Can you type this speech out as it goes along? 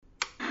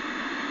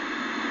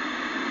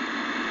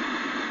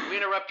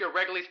interrupt your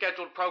regularly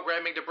scheduled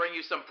programming to bring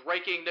you some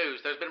breaking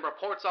news. There's been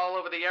reports all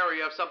over the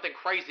area of something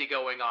crazy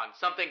going on,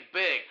 something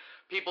big.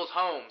 People's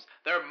homes,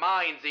 their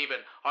minds even,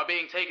 are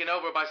being taken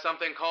over by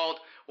something called,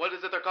 what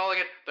is it they're calling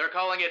it? They're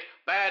calling it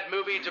Bad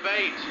Movie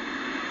Debate.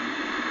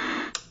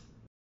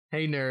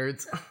 Hey,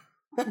 nerds.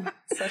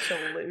 Such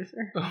a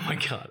loser. Oh my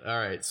god. All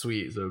right,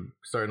 sweet. So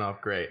starting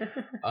off great.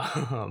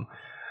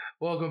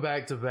 Welcome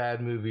back to Bad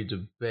Movie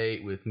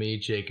Debate with me,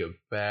 Jacob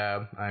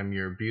Babb. I'm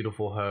your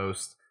beautiful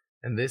host.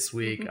 And this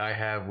week I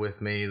have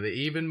with me the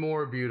even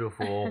more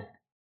beautiful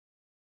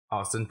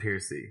Auston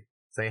Piercey.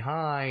 Say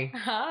hi.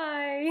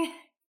 Hi.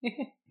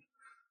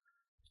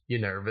 You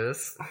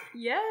nervous?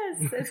 Yes,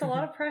 it's a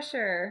lot of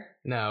pressure.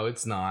 No,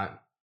 it's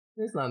not.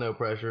 It's not no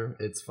pressure.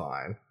 It's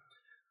fine.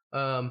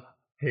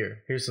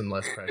 Here's some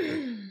less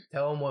pressure.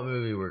 Tell them what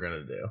movie we're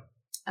gonna do.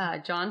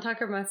 John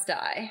Tucker Must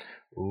Die.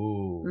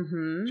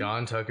 Ooh,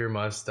 John Tucker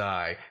Must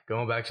Die.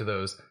 Going back to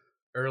those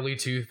early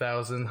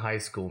 2000 high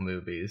school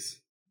movies.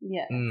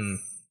 Yes.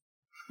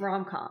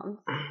 Rom-com.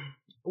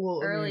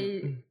 Well,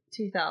 early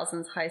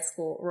 2000s high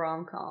school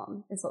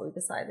rom-com is what we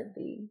decided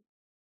the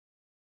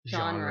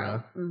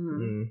genre.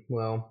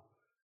 Well,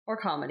 or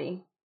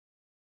comedy.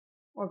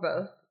 Or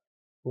both.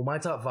 Well, my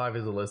top 5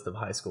 is a list of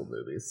high school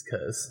movies,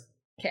 because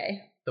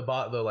okay. The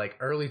like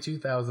early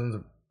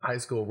 2000s high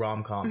school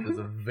rom-com is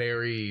a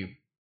very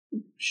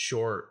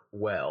short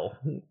well.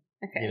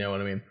 Okay. You know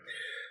what I mean?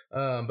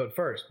 But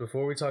first,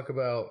 before we talk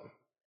about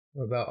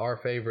our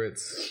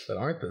favorites that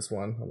aren't this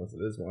one, unless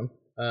it is one,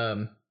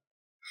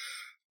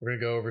 we're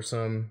gonna go over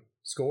some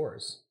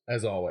scores,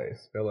 as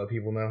always. Gotta let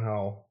people know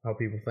how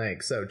people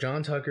think. So,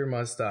 John Tucker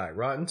Must Die.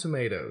 Rotten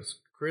Tomatoes,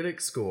 critic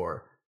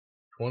score,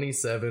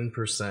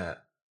 27%,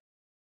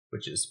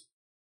 which is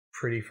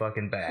pretty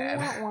fucking bad.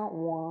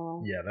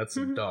 Yeah, that's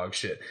some dog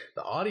shit.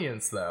 The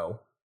audience, though,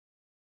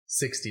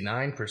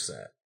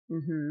 69%.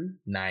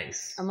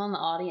 Nice. I'm on the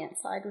audience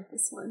side with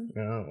this one.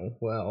 Oh,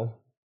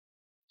 well,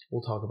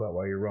 we'll talk about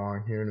why you're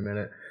wrong here in a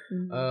minute.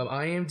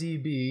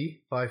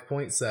 IMDb,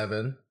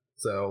 5.7,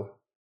 so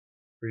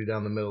pretty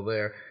down the middle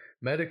there.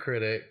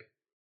 Metacritic,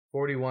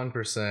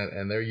 41%,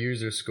 and their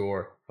user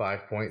score,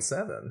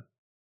 5.7.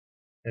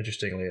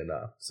 Interestingly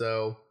enough.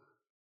 So,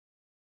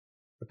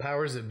 the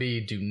powers that be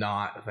do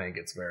not think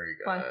it's very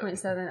good.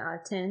 5.7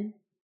 out of 10?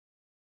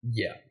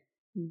 Yeah.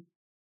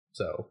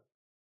 So,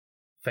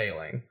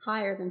 failing.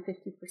 Higher than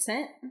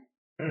 50%?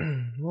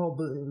 Well,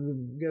 but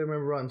you gotta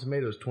remember Rotten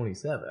Tomatoes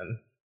 27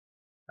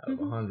 out of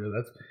 100.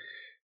 That's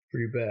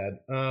pretty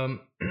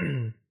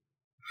bad.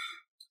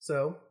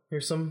 So,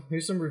 here's some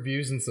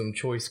reviews and some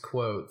choice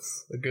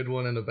quotes. A good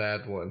one and a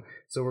bad one.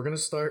 So we're gonna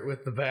start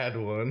with the bad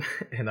one,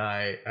 and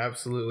I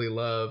absolutely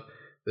love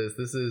this.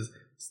 This is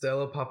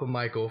Stella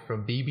Papamichael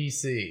from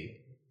BBC.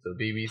 So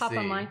BBC.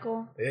 Papa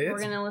Michael? We're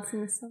going to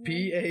listen to something?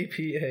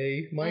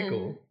 P-A-P-A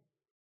Michael.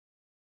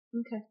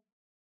 Okay.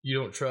 You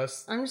don't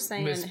trust I'm just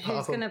saying, Miss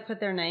who's going to put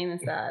their name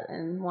as that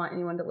and want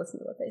anyone to listen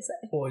to what they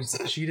say? Well,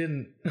 she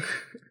didn't... I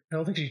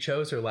don't think she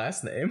chose her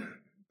last name.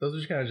 Those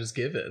were kind of just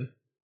given.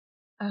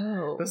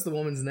 Oh. That's the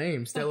woman's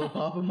name, Stella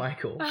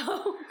Papamichael.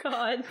 Oh,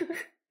 God.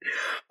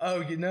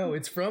 Oh, you know,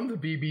 it's from the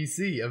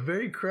BBC, a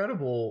very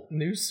credible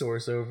news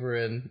source over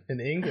in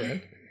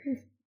England.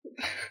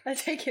 I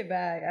take it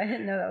back. I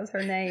didn't know that was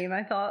her name.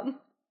 I thought...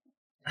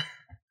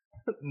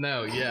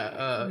 No,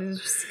 yeah. it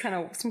was just kind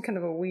of some kind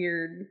of a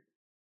weird...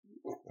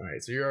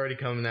 Alright, so you're already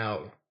coming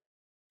out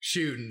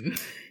shooting.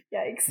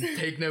 Yikes.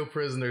 Take no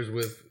prisoners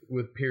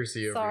with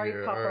Piercey over Sorry,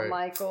 here. Papa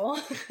Michael.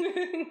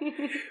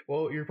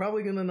 Well, you're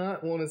probably going to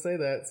not want to say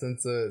that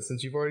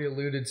since you've already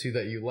alluded to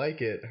that you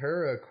like it.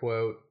 Her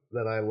quote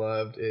that I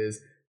loved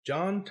is,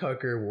 John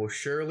Tucker will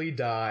surely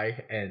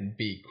die and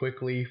be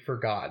quickly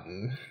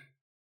forgotten.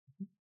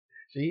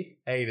 She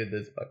hated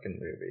this fucking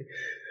movie.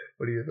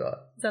 What are your thoughts?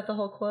 Is that the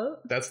whole quote?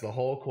 That's the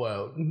whole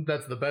quote.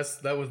 That's the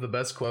best. That was the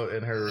best quote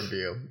in her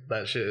review.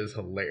 That shit is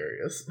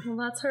hilarious. Well,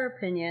 that's her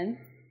opinion.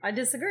 I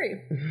disagree.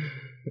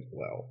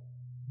 Well,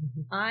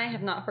 I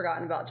have not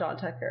forgotten about John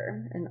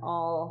Tucker in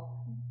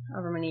all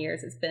however many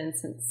years it's been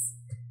since.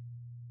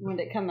 When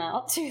did it come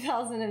out?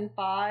 2005?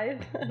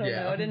 I don't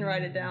know. I didn't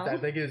write it down. I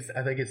think it's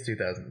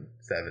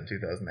 2007,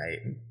 2008.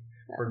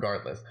 Yeah.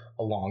 Regardless,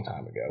 a long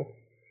time ago.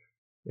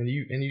 And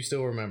you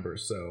still remember,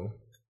 so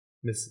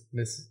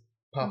Miss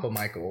Papa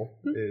Michael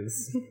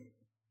is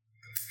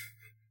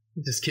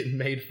just getting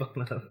made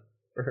fun of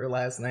for her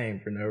last name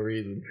for no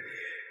reason.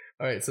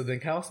 All right, so then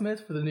Kyle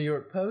Smith for the New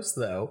York Post,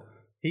 though,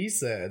 he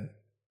said,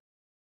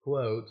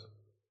 quote,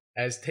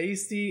 as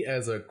tasty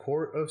as a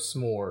quart of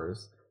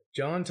s'mores,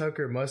 John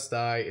Tucker Must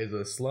Die is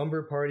a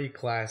slumber party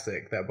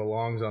classic that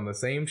belongs on the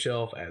same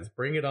shelf as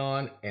Bring It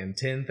On and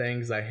 10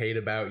 Things I Hate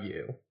About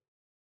You.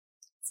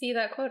 See,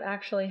 that quote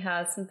actually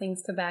has some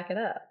things to back it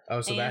up.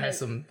 Oh, so that has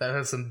some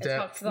depth. It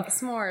talks about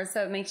s'mores,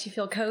 so it makes you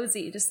feel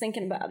cozy just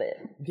thinking about it.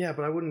 Yeah,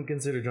 but I wouldn't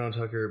consider John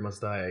Tucker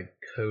Must Die a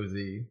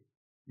cozy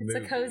movie.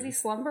 It's a cozy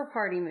slumber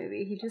party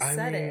movie. He just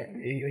said it.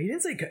 He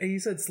didn't say. He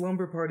said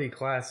slumber party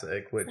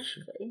classic, which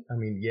exactly. I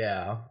mean,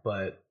 yeah,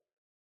 but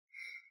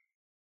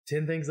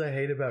 10 Things I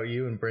Hate About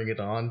You and Bring It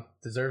On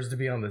deserves to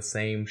be on the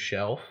same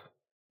shelf.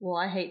 Well,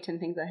 I hate 10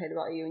 Things I Hate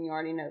About You, and you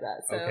already know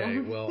that, so... Okay,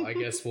 well, I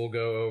guess we'll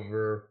go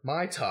over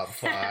my top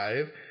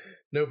 5.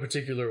 No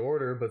particular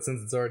order, but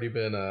since it's already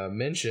been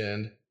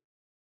mentioned,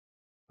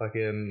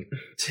 fucking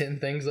 10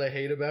 Things I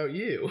Hate About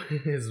You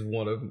is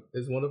one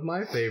of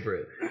my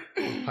favorite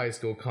high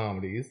school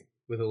comedies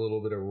with a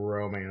little bit of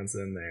romance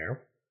in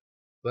there.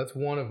 That's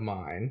one of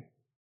mine.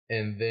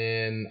 And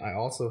then I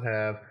also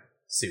have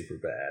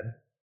Superbad.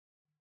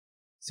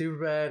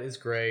 Superbad is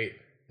great.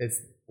 It's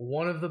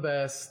one of the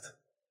best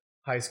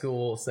high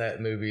school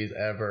set movies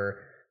ever.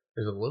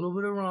 There's a little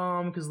bit of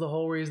rom because the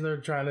whole reason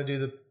they're trying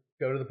to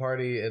go to the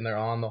party and they're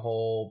on the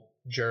whole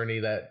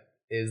journey that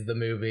is the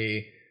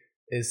movie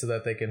is so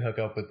that they can hook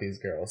up with these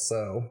girls.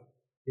 So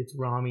it's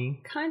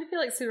rommy. Kind of feel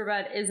like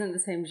Superbad isn't the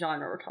same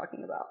genre we're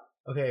talking about.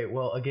 Okay,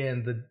 well,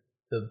 again,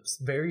 the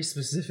very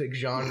specific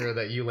genre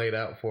that you laid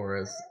out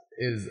for us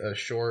is a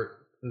short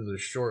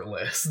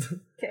list.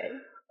 Okay.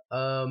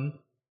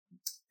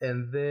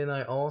 And then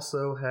I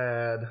also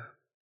had,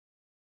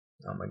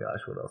 oh my gosh,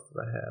 what else did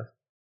I have?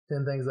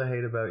 10 Things I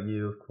Hate About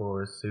You, of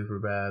course.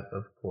 Superbad,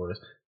 of course.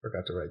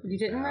 Forgot to write these down. You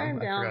didn't write them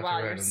down.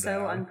 Wow, you're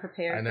so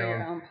unprepared for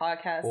your own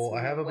podcast. Well,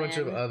 I have a bunch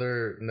of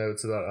other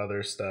notes about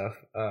other stuff,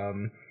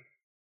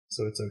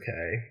 so it's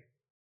okay.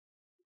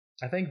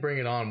 I think Bring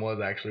It On was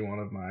actually one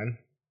of mine.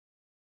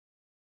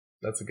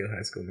 That's a good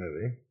high school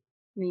movie.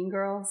 Mean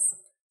Girls?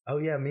 Oh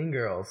yeah, Mean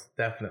Girls.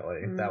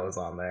 Definitely. That was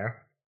on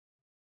there.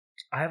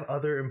 I have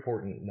other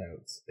important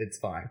notes. It's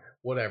fine.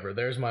 Whatever.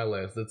 There's my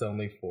list. It's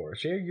only 4.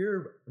 Share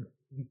your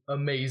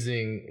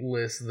amazing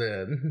list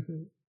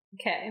then.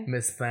 Okay.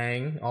 Miss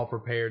Thang, all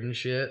prepared and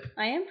shit.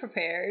 I am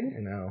prepared. I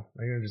know.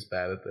 You're just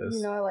bad at this.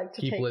 You know I like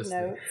to keep take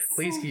listening. notes.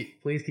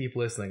 Please keep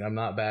listening. I'm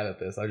not bad at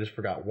this. I just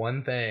forgot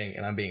one thing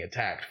and I'm being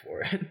attacked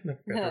for it. I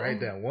forgot to write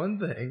down one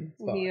thing.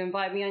 When you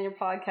invite me on your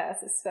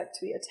podcast, expect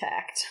to be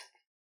attacked.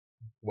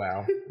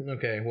 Wow.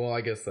 Okay. Well, I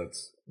guess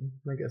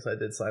I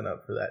did sign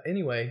up for that.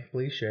 Anyway,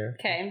 please share.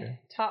 Okay.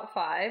 Top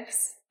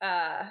 5s.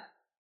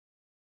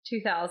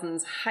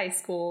 2000s high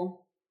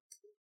school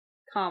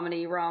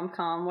comedy,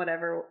 rom-com,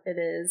 whatever it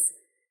is.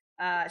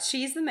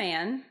 She's the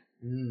Man.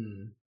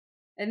 And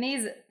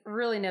these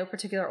really no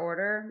particular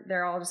order.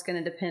 They're all just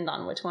going to depend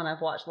on which one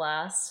I've watched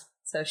last.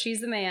 So She's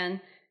the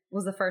Man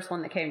was the first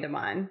one that came to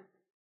mind.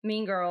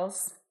 Mean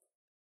Girls.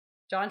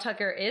 John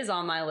Tucker is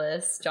on my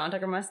list. John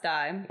Tucker Must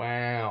Die.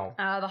 Wow.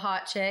 The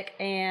Hot Chick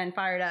and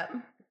Fired Up.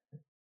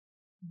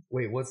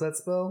 Wait, what's that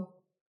spell?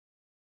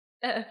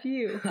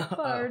 F-U.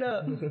 Fired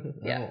Up.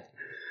 Yeah.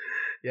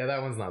 Yeah,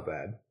 that one's not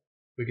bad.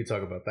 We could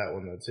talk about that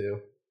one though too.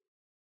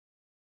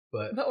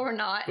 But we're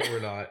not.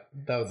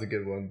 That was a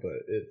good one, but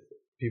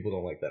people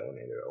don't like that one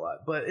either a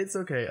lot. But it's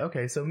okay.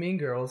 Okay, so Mean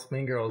Girls,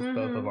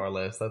 both of our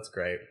lists. That's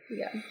great.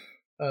 Yeah.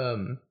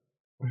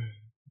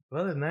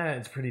 Other than that,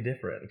 it's pretty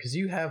different because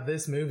you have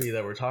this movie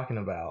that we're talking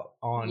about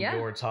on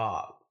your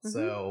top.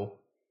 So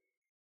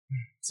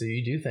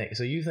you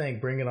think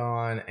Bring It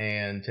On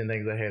and 10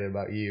 Things I Hate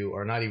About You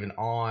are not even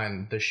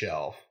on the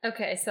shelf.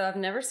 Okay, so I've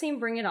never seen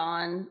Bring It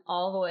On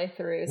all the way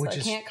through, so I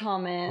can't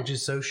comment. Which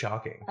is so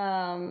shocking.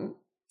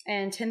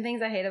 And 10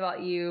 Things I Hate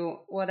About You,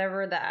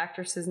 whatever the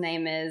actress's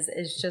name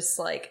is just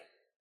like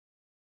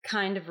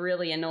kind of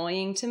really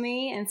annoying to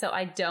me, and so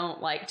I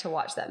don't like to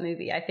watch that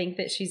movie. I think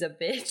that she's a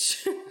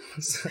bitch.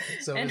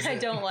 And I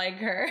don't like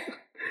her.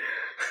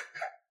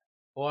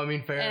 Well, I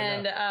mean, fair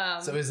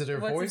enough. So is it her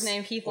voice? What's his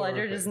name? Heath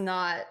Ledger does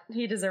not.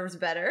 He deserves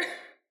better.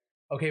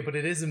 Okay, but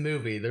it is a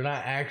movie. They're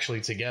not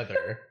actually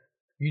together.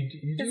 You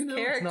do his know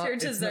character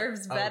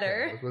deserves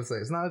better. Okay, I was going to say,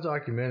 it's not a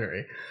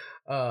documentary.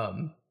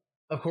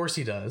 Of course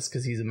he does,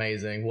 because he's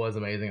amazing. Was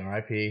amazing,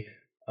 R.I.P.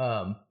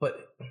 But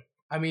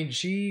I mean,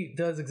 she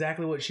does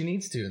exactly what she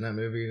needs to in that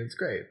movie, and it's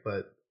great,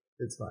 but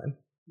it's fine.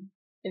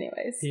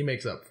 Anyways. He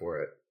makes up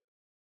for it.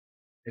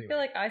 Anyway. I feel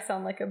like I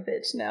sound like a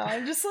bitch now.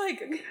 I'm just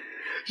like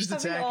just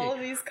attacking all of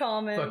these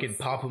comments. Fucking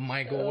Papa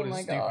Michael,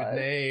 his stupid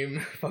name.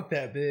 Fuck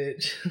that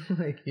bitch.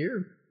 Like,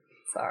 you're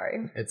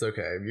sorry. It's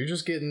okay. You're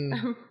just getting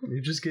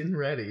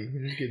ready.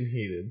 You're just getting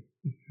heated.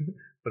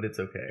 But it's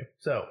okay.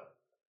 So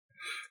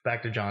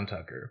back to John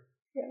Tucker.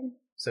 Yeah.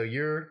 So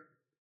you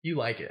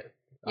like it,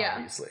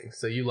 obviously.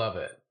 So you love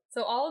it.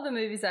 So all of the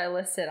movies I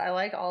listed, I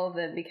like all of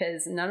them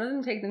because none of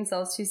them take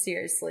themselves too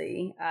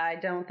seriously. I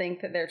don't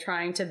think that they're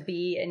trying to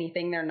be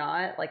anything they're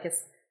not. Like,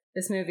 it's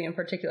this movie in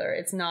particular,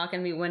 it's not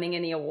going to be winning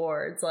any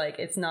awards. Like,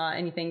 it's not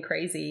anything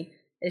crazy.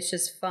 It's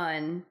just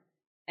fun.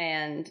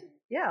 And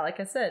yeah, like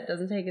I said, it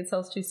doesn't take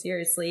itself too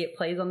seriously. It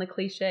plays on the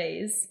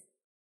cliches.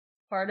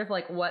 Part of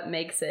like what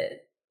makes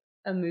it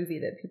a movie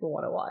that people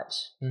want to watch,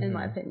 in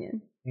my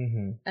opinion.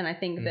 Mm-hmm. And I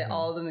think that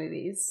all the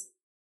movies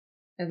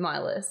of my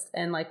list,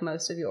 and like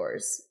most of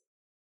yours,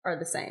 are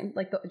the same,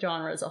 like the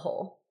genre as a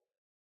whole.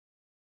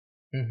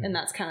 And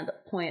that's kind of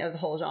the point of the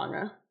whole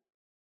genre.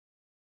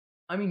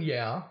 I mean,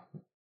 yeah,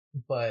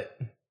 but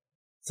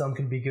some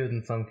can be good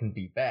and some can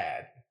be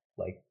bad.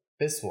 Like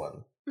this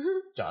one,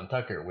 John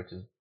Tucker,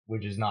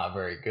 which is not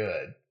very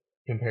good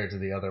compared to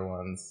the other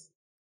ones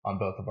on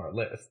both of our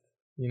lists.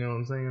 You know what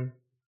I'm saying?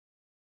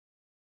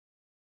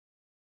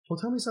 Well,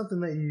 tell me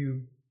something that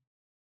you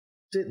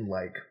didn't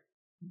like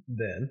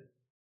then.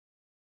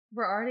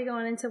 We're already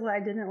going into what I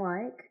didn't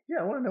like.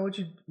 Yeah, I want to know what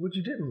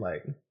you didn't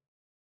like.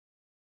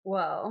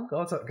 Well,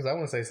 Because I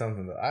want to say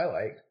something that I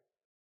liked.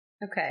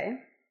 okay.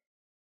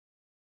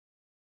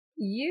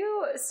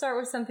 You start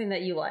with something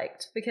that you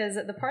liked, because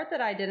the part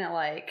that I didn't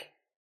like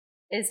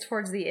is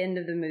towards the end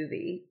of the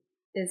movie.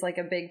 Is like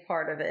a big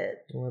part of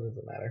it. Well, it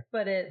doesn't matter.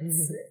 But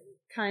it's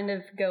kind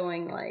of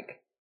going like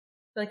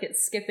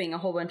it's skipping a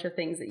whole bunch of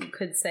things that you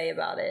could say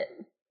about it.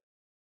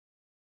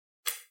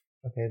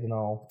 Okay, then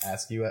I'll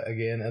ask you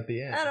again at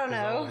the end. I don't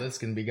know. All this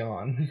can be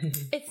gone.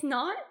 It's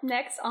not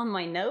next on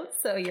my notes,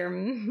 so you're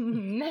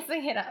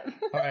messing it up.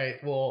 All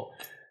right, well,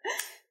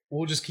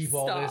 we'll just keep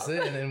all this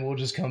Stop. in and we'll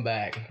just come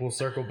back. We'll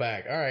circle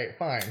back. All right,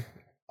 fine.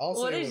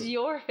 What is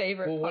your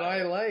favorite part? What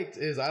I liked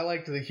is I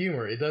liked the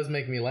humor. It does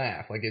make me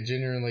laugh. Like, it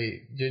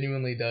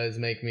genuinely does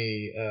make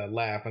me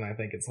laugh, and I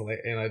think it's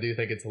and I do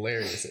think it's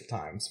hilarious at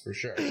times, for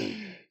sure. Does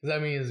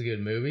that mean it's a good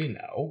movie?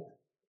 No.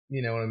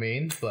 You know what I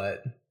mean?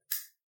 But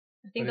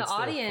I think the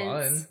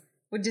audience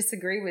would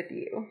disagree with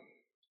you.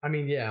 I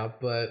mean, yeah,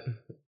 but...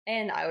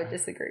 And I would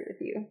disagree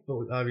with you.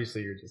 But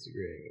obviously you're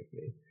disagreeing with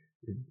me.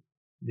 You're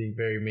being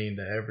very mean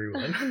to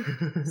everyone.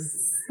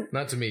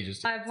 Not to me,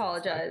 just to I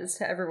apologize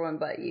to everyone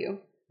but you.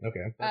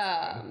 Okay.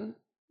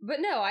 But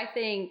no, I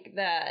think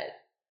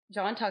that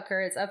John Tucker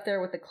is up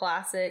there with the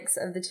classics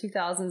of the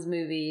 2000s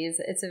movies.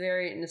 It's a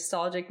very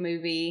nostalgic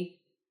movie.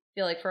 I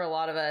feel like for a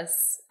lot of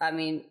us, I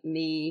mean,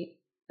 me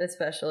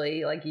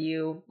especially, like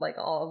you, like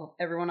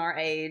everyone our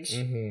age.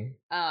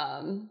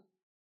 Mm-hmm.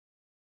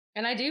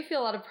 And I do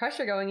feel a lot of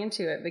pressure going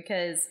into it,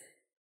 because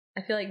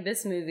I feel like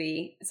this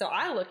movie. So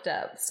I looked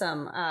up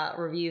some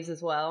reviews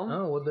as well.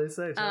 Oh, what'd they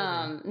say?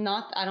 Tell me.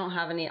 I don't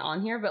have any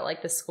on here, but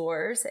like the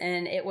scores,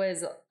 and it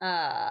was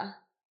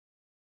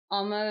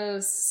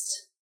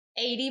almost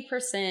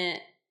 80%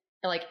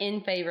 like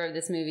in favor of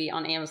this movie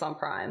on Amazon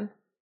Prime,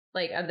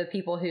 like of the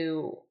people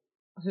who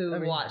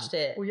watched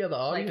it. Well, yeah, the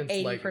audience,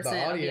 like 80% the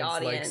of the likes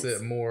audience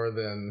it more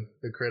than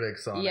the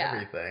critics on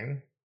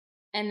everything.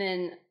 And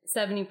then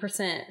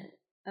 70%,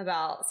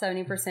 about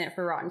 70%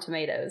 for Rotten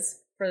Tomatoes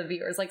for the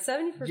viewers. Like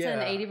 70% to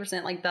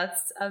 80%, like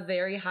that's a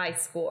very high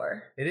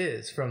score. It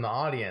is from the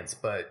audience,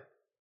 but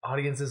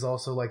audiences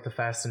also like the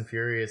Fast and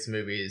Furious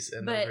movies,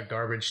 and those are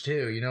garbage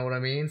too. You know what I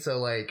mean? So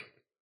like,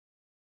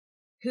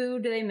 who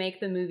do they make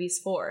the movies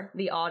for?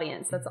 The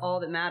audience. That's all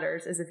that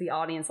matters, is if the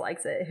audience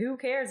likes it. Who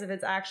cares if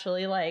it's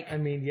actually like, I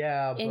mean,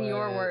 yeah, in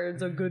your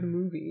words, a good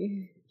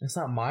movie? It's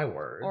not my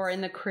words. Or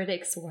in the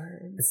critics'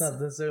 words. It's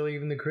not necessarily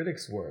even the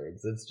critics'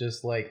 words. It's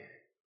just like,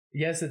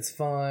 yes, it's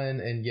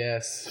fun, and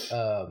yes,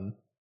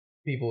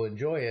 people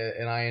enjoy it,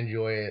 and I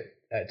enjoy it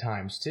at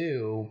times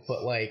too,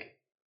 but like,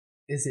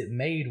 is it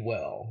made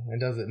well?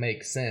 And does it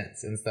make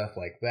sense? And stuff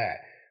like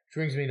that. Which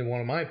brings me to one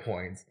of my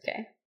points.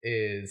 Okay.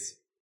 Is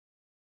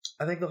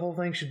I think the whole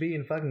thing should be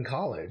in fucking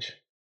college.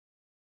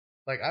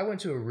 Like, I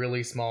went to a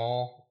really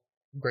small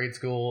grade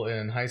school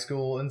and high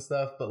school and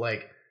stuff, but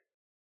like,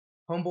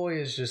 homeboy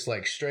is just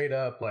like straight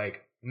up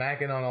like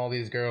macking on all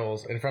these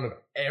girls in front of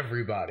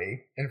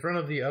everybody, in front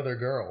of the other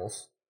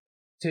girls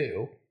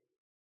too.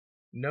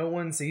 No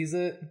one sees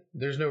it.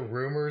 There's no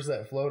rumors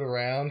that float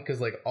around, because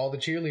like all the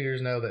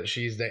cheerleaders know that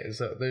she's dating,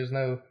 so there's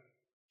no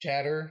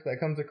chatter that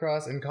comes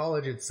across. In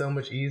college, it's so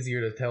much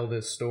easier to tell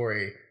this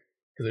story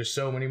because there's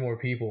so many more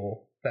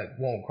people that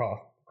won't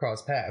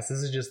cross paths. This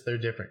is just their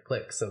different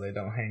cliques, so they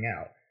don't hang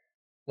out.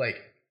 Like,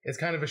 it's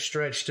kind of a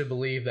stretch to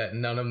believe that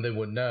none of them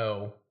would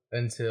know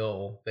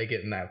until they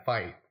get in that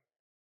fight.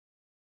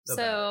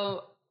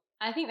 So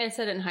I think they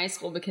said it in high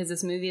school, because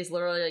this movie is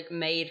literally like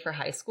made for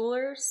high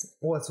schoolers.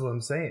 Well, that's what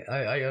I'm saying.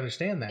 I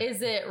understand that.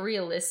 Is it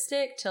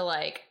realistic to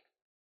like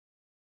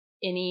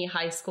any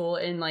high school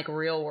in like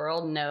real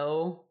world?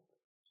 No.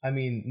 I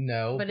mean,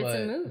 no. But it's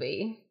a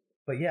movie.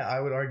 But yeah, I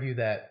would argue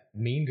that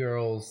Mean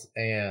Girls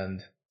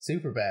and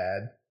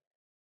Superbad,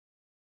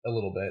 a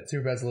little bit.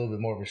 Superbad's a little bit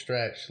more of a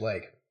stretch.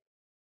 Like,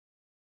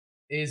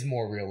 is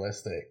more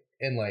realistic.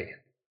 And like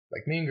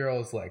Mean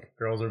Girls, like,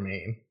 girls are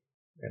mean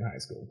in high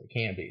school. They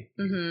can be.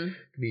 Mm-hmm.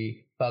 Could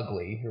be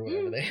fugly or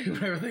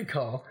whatever they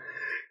call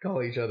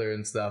each other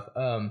and stuff.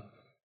 And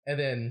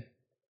then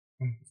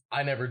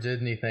I never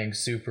did anything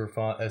super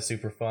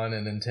fun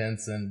and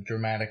intense and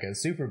dramatic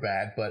as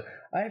Superbad, but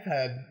I've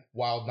had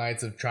wild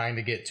nights of trying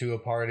to get to a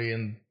party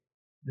and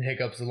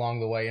hiccups along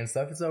the way and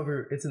stuff. It's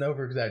an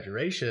over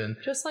exaggeration.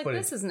 Just like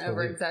this is an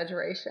over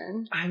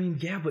exaggeration. I mean,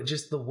 yeah, but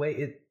just the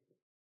way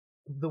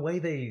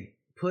they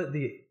put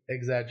the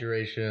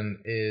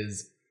exaggeration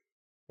is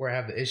where I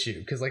have the issue.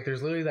 Because like,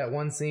 there's literally that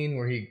one scene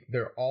where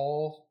they're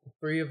all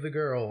three of the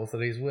girls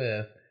that he's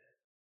with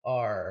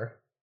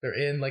they're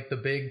in like the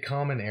big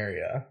common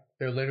area.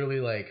 They're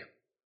literally like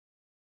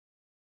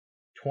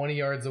 20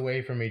 yards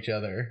away from each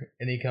other,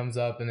 and he comes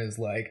up and is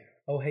like,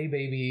 "Oh, hey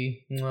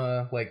baby,"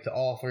 like to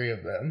all three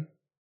of them.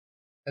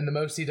 And the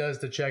most he does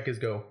to check is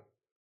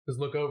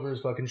look over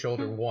his fucking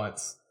shoulder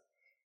once.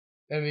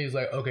 And he's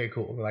like, okay,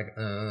 cool. Like,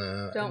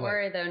 Don't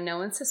worry, though. No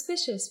one's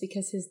suspicious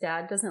because his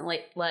dad doesn't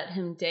let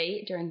him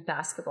date during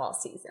basketball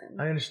season.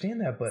 I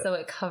understand that, but so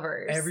it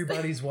covers.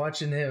 Everybody's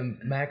watching him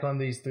mac on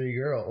these 3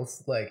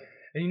 girls. Like,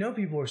 and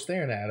people are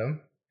staring at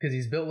him because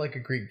he's built like a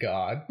Greek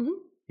god. Mm-hmm.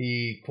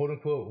 He, quote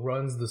unquote,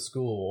 runs the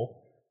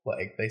school.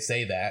 Like, they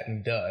say that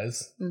and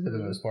does for the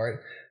most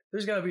part.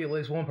 There's got to be at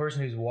least one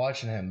person who's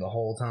watching him the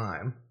whole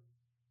time.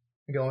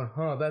 Going,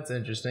 that's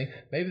interesting.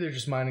 Maybe they're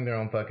just minding their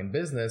own fucking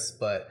business,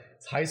 but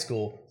it's high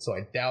school, so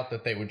I doubt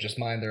that they would just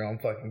mind their own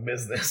fucking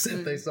business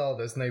if they saw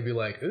this and they'd be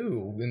like,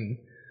 ooh, and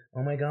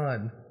oh my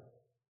god,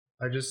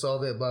 I just saw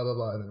that, blah, blah,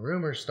 blah, and then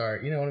rumors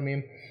start, you know what I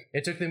mean?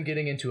 It took them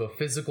getting into a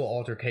physical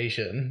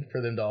altercation for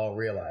them to all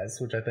realize,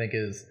 which I think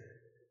is,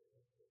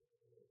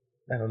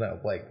 I don't know,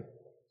 like,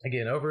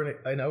 again,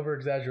 an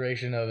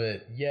over-exaggeration of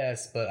it,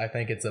 yes, but I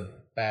think it's a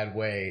bad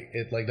way.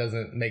 It, like,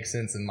 doesn't make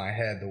sense in my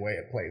head the way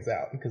it plays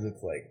out, because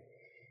it's like,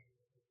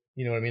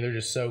 you know what I mean? They're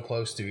just so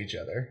close to each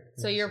other.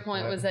 So your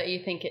point was that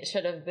you think it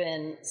should have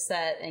been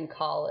set in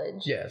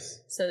college? Yes.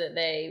 So that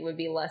they would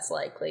be less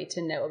likely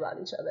to know about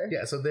each other?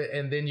 Yeah,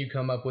 and then you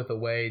come up with a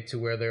way to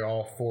where they're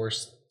all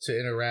forced to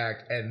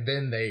interact, and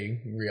then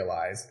they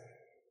realize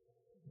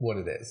what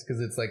it is.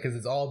 Because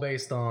it's all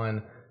based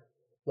on,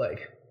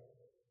 like,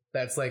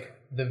 that's like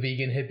the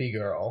vegan hippie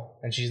girl,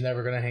 and she's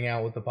never going to hang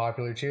out with the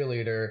popular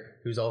cheerleader,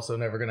 who's also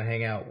never going to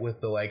hang out with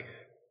the, like,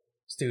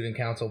 student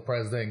council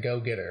president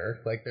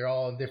go-getter. Like, they're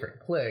all in different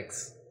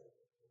cliques,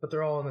 but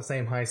they're all in the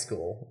same high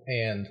school,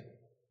 and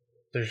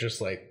there's just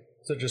like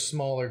such a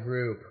smaller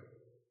group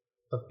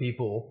of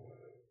people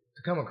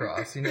to come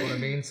across, you know what I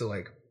mean? So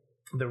like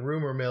the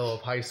rumor mill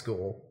of high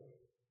school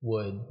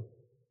would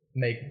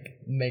make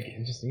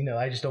it just, you know,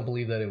 I just don't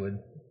believe that it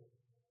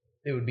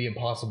would be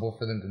impossible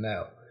for them to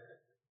know,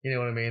 you know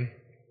what I mean?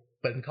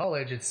 But in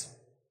college,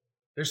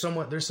 there's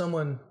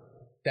someone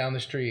down the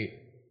street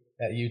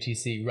at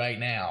UTC right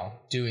now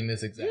doing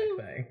this exact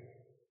thing.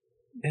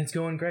 And it's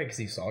going great because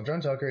he saw John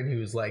Tucker and he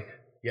was like,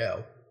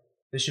 yo,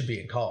 this should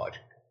be in college.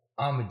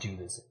 I'm going to do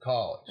this in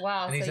college.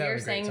 Wow, so you're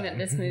saying that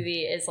this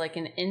movie is like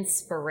an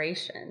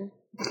inspiration.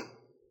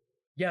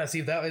 Yeah,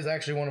 see, that is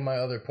actually one of my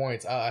other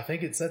points. I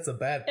think it sets a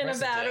bad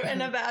precedent.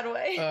 In a bad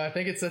way. I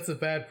think it sets a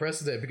bad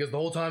precedent because the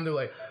whole time they're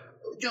like,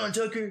 John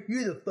Tucker,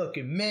 you're the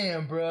fucking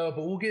man, bro.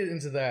 But we'll get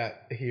into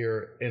that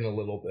here in a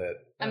little bit.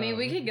 I mean,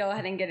 we could go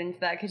ahead and get into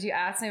that because you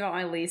asked me about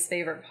my least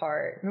favorite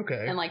part.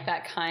 Okay. And like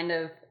that kind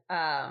of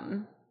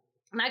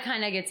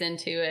gets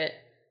into it.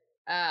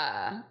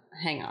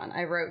 Hang on.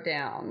 I wrote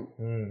down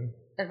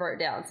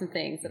some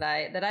things that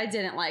I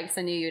didn't like because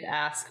I knew you'd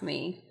ask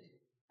me.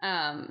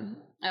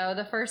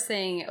 The first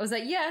thing was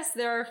that, yes,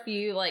 there are a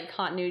few like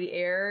continuity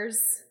errors.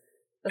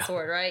 That's the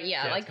word, right?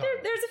 Yeah, like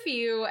there's a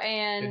few,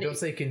 and don't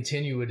say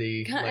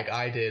continuity like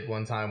I did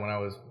one time when I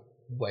was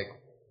like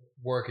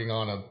working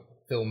on a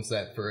film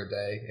set for a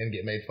day and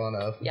get made fun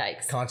of.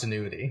 Yikes.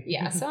 Continuity.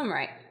 Yeah, so I'm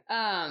right.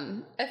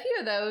 A few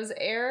of those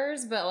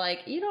errors, but like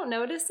you don't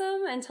notice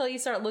them until you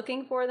start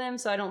looking for them.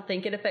 So I don't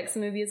think it affects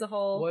the movie as a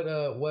whole.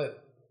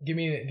 What? Give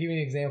me an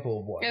example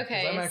of one.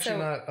 Okay, I'm actually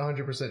not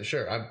 100%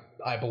 sure.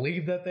 I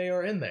believe that they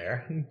are in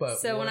there, but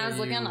so when I was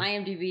looking on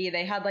IMDb,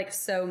 they had like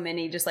so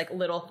many just like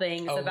little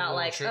things about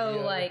like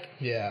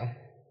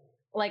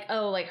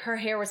like her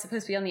hair was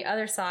supposed to be on the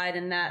other side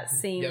in that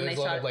scene. Yeah, there's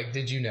a lot of like,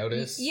 did you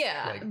notice?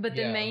 Yeah, like, but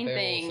the main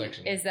thing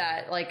is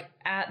that like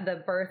at the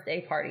birthday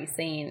party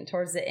scene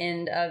towards the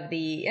end of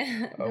the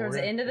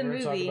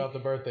movie, talk about the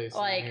birthday scene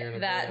like here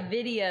in that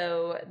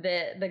video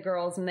that the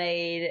girls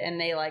made and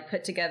they like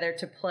put together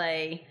to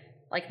play.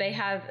 Like they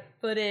have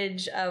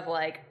footage of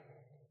like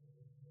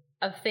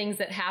of things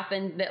that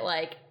happened that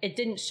like it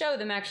didn't show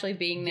them actually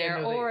being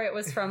there, or it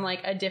was from like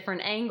a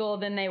different angle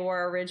than they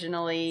were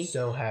originally.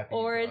 So happy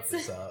or you it's brought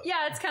this up.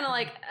 Yeah, it's kind of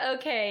like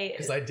okay,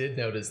 because I did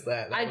notice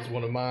that was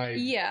one of my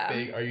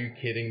big, are you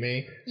kidding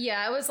me?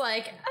 Yeah, it was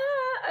like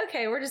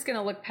okay, we're just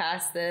gonna look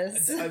past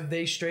this.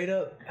 They straight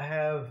up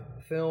have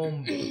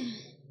film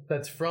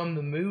that's from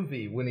the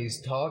movie when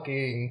he's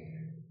talking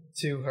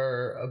to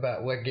her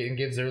about what and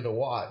gives her the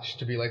watch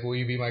to be like, will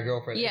you be my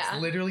girlfriend? Yeah.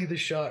 It's literally the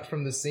shot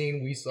from the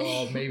scene we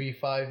saw maybe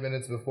 5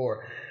 minutes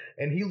before.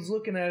 And he's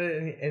looking at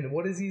it and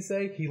what does he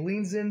say? He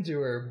leans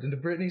into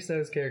Brittany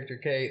Snow's character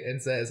Kate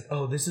and says,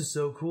 oh, this is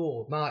so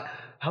cool. Not,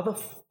 how the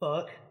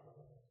fuck?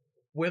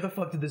 Where the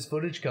fuck did this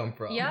footage come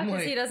from? Yeah,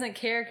 because he doesn't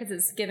care because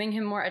it's giving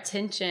him more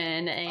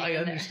attention and I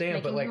understand,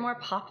 making but like him more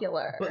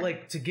popular. But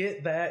like to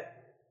get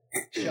that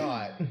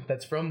shot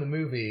that's from the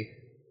movie,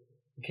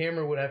 the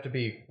camera would have to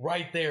be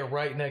right there,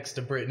 right next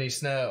to Brittany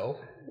Snow.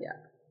 Yeah.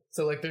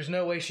 So like there's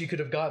no way she could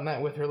have gotten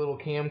that with her little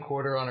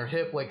camcorder on her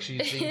hip like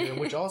she's seen doing,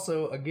 which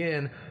also,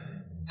 again,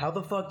 how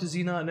the fuck does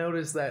he not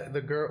notice that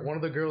one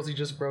of the girls he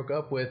just broke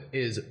up with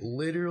is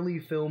literally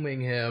filming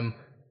him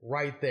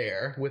right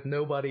there with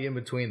nobody in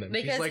between them?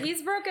 Because like,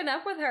 he's broken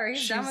up with her.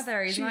 He's done with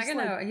her. He's not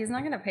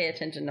gonna pay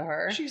attention to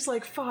her. She's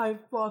like 5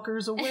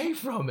 blockers away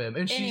from him,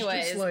 and she's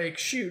just like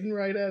shooting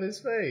right at his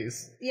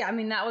face. Yeah, I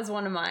mean that was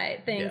one of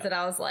my things that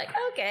I was like,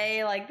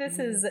 okay, like this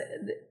is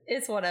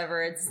it's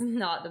whatever. It's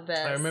not the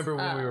best. I remember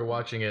when we were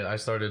watching it, I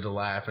started to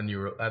laugh, and you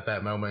were at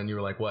that moment, and you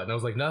were like, "What?" And I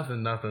was like,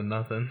 "Nothing."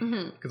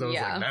 Because I was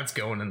like, "That's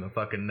going in the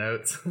fucking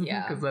notes."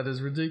 Yeah, because that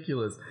is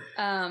ridiculous.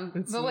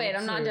 But wait,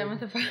 I'm not done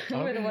with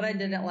with what I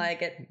didn't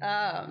like it.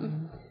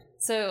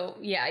 So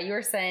yeah, you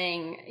were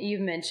saying,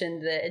 you've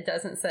mentioned that it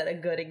doesn't set a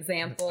good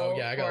example. Oh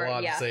yeah, I got a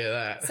lot to say to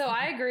that. So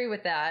I agree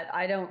with that.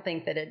 I don't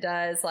think that it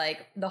does.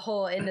 Like the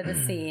whole end of the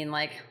scene,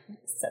 like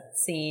set the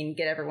scene,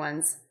 get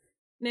everyone's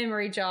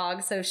memory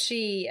jog. So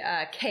she,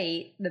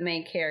 Kate, the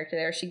main character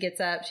there, she gets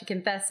up, she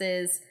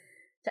confesses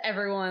to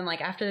everyone,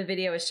 like after the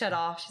video is shut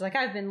off, she's like,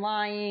 I've been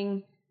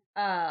lying.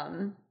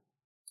 And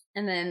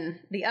then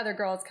the other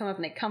girls come up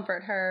and they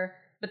comfort her,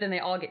 but then they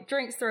all get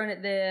drinks thrown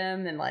at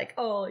them and like,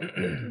 oh,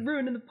 you're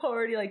ruining the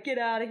party, like get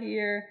out of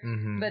here.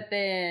 But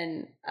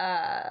then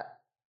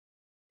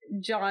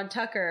John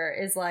Tucker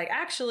is like,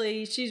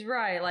 actually, she's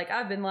right. Like,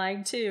 I've been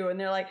lying too. And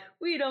they're like,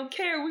 we don't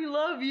care. We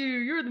love you.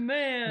 You're the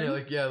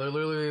man. Yeah, they're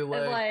literally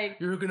like,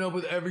 you're hooking up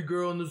with every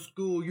girl in the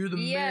school. You're the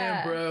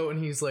man, bro.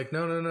 And he's like,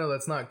 no,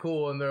 that's not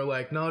cool. And they're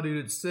like, no,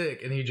 dude, it's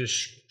sick. And he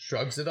just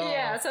shrugs it off.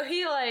 Yeah, so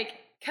he like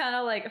kind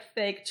of like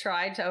fake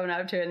tried to own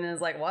up to it and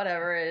is like,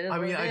 whatever it is. I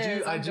mean,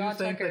 I do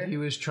think Tucker. that he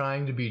was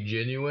trying to be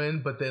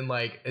genuine, but then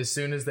like as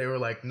soon as they were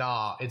like,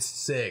 nah, it's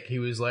sick, he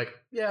was like,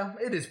 yeah,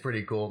 it is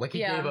pretty cool. Like he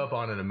gave up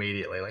on it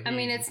immediately. Like I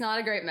mean, it's not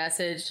a great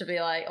message to be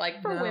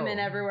like for women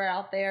everywhere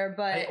out there,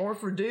 but or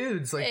for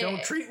dudes, like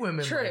don't treat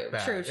women like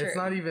that. True. It's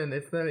not.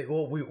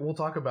 Well, we'll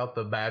talk about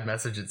the bad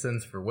message it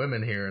sends for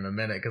women here in a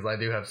minute, because I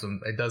do have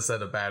some. It does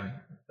set a bad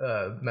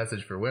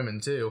message for women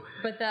too.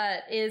 But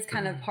that is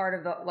kind of part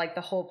of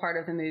the whole part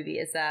of the movie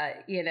is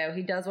that, you know,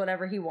 he does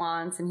whatever he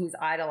wants and he's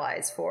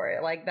idolized for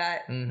it. Like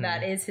that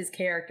that is his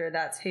character.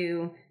 That's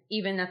who,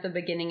 even at the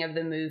beginning of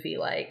the movie,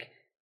 like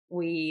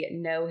we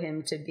know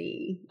him to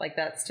be. Like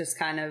that's just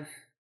kind of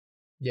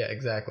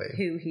exactly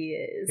who he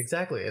is.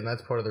 Exactly. And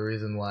that's part of the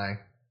reason why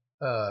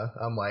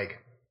I'm like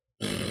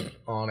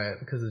on it,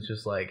 because it's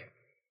just like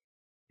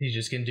he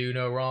just can do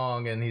no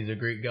wrong and he's a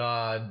Greek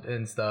god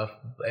and stuff,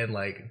 and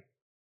like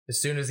as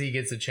soon as he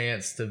gets a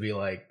chance to be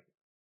like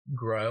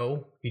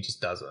grow, he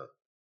just doesn't.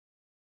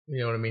 You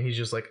know what I mean? He's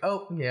just like,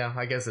 oh yeah,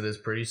 I guess it is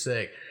pretty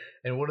sick.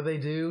 And what do they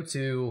do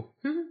to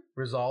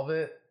resolve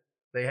it?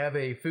 They have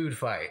a food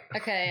fight.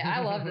 Okay,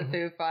 I love the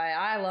food fight.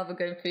 I love a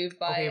good food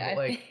fight. Okay, but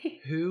like,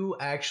 who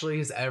actually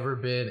has ever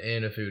been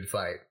in a food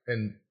fight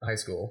in high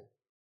school?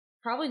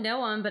 Probably no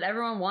one, but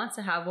everyone wants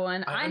to have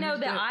one. I know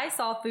that I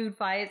saw food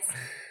fights.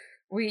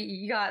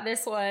 You got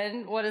this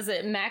one. What is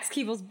it? Max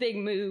Keeble's Big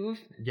Move.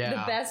 Yeah.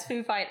 The best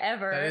food fight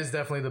ever. That is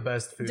definitely the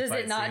best food fight. Does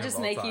it not just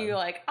make you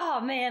like,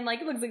 oh man,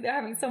 like it looks like they're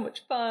having so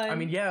much fun? I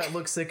mean, yeah, it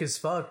looks sick as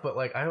fuck, but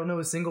like, I don't know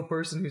a single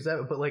person who's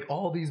ever, but like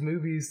all these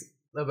movies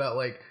about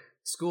like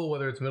school,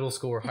 whether it's middle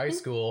school or high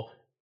school,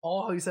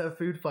 always have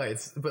food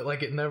fights, but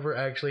like it never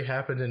actually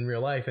happened in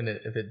real life. And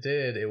if it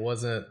did, it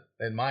wasn't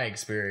in my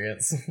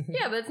experience.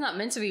 Yeah, but it's not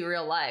meant to be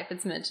real life.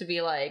 It's meant to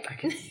be like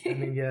I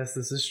mean, yes,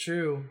 this is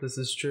true,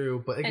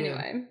 but again,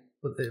 anyway,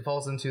 but it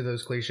falls into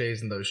those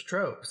cliches and those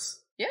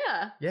tropes.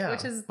 Yeah,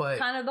 which is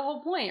kind of the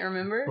whole point,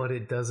 remember? But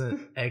it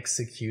doesn't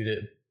execute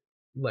it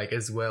like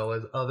as well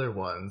as other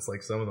ones,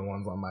 like some of the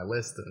ones on my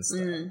list and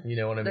stuff. You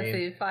know what I mean? The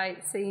food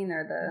fight scene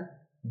or the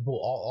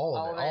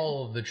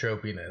all of the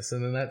tropiness.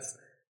 And then that's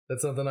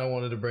something I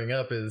wanted to bring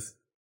up is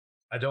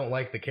I don't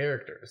like the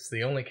characters.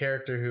 The only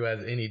character who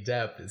has any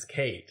depth is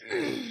Kate.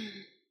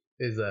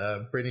 Is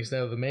Brittany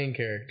Snow, the main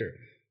character.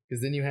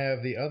 Because then you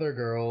have the other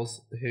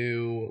girls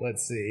who,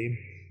 let's see,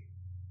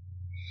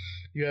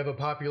 you have a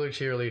popular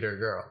cheerleader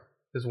girl.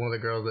 Is one of the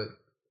girls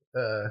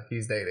that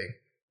he's dating,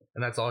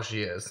 and that's all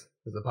she is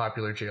a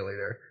popular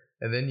cheerleader.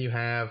 And then you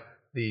have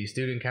the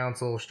student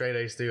council straight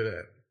A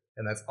student,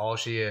 and that's all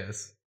she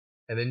is.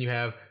 And then you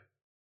have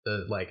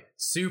the like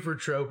super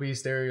tropey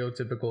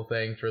stereotypical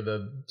thing for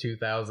the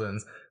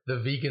 2000s, the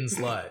vegan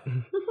slut.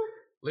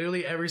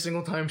 Literally every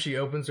single time she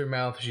opens her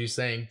mouth, she's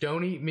saying,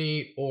 don't eat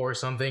meat or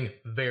something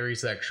very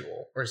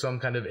sexual or some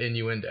kind of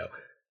innuendo.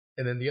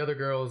 And then the other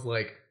girl is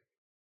like,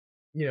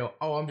 you know,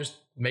 oh, I'm just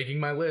making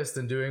my list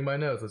and doing my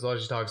notes. That's all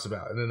she talks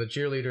about. And then the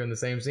cheerleader in the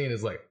same scene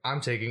is like,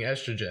 I'm taking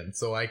estrogen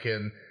so I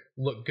can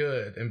look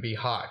good and be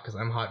hot because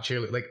I'm hot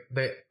cheerleader. Like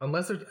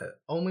unless they're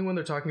only when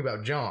they're talking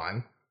about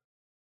John,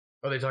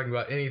 are they talking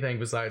about anything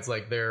besides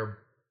like their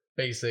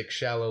basic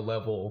shallow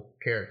level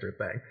character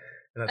thing?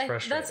 And that's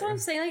frustrating. That's what I'm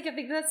saying. Like, I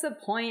think that's the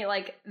point.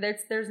 Like,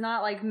 there's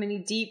not like many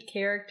deep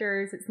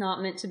characters. It's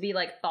not meant to be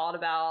like thought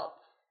about,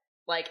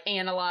 like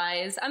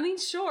analyzed. I mean,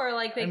 sure,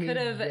 like they could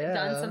have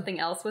done something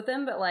else with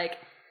them, but like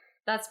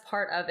that's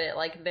part of it.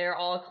 Like they're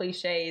all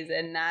cliches,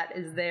 and that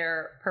is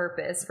their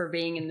purpose for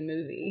being in the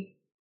movie.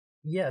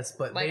 Yes,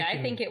 but like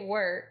I think it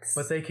works.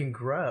 But they can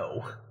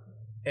grow,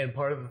 and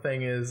part of the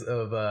thing is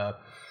of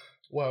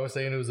well, I was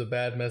saying it was a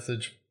bad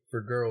message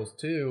for girls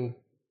too.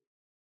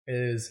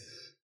 Is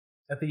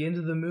at the end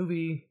of the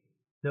movie,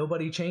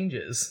 nobody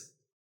changes.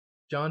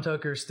 John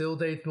Tucker still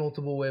dates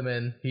multiple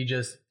women. He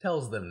just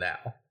tells them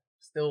now.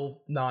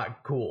 still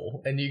not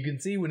cool. And you can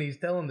see when he's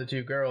telling the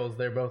two girls,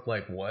 they're both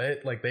like,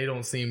 what? Like, they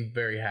don't seem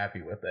very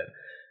happy with it.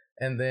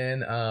 And then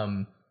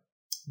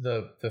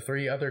the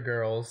three other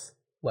girls,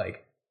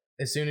 like,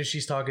 as soon as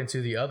she's talking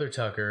to the other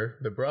Tucker,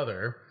 the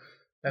brother,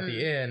 at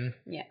the end,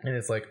 and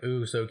it's like,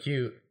 ooh, so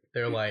cute,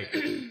 they're like,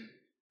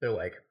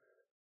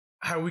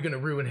 how are we gonna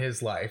ruin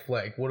his life?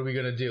 Like, what are we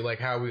gonna do? Like,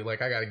 how are we,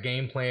 like, I got a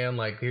game plan,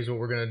 like, here's what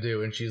we're gonna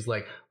do. And she's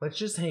like, let's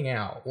just hang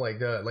out. Like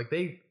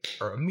they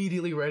are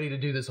immediately ready to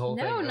do this whole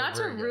thing. No, not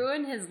to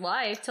ruin his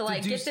life, to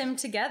like get them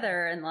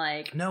together and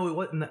like. No, it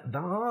wasn't.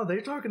 No,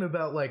 they're talking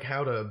about like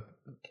how to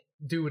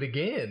do it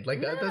again.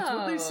 Like that's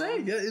what they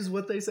say. That is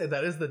what they say.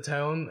 That is the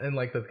tone and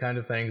like the kind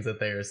of things that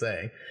they are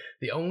saying.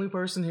 The only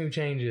person who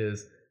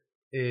changes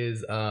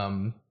is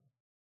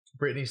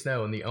Brittany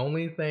Snow, and the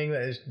only thing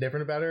that is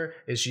different about her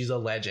is she's a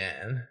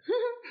legend.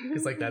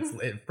 It's like that's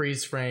it.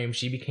 Freeze frame.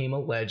 She became a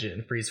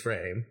legend. Freeze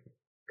frame.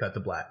 Cut to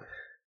black.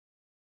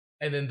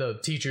 And then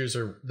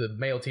the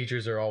male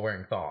teachers are all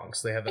wearing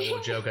thongs. They have that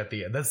little joke at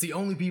the end. That's the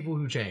only people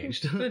who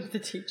changed. The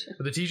teacher.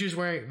 The teacher's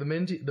wearing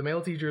the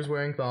male teacher is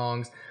wearing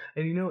thongs,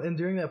 and and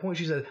during that point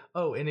she said,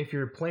 "Oh, and if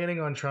you're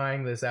planning on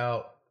trying this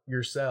out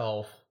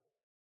yourself,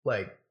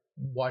 like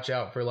watch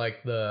out for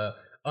like the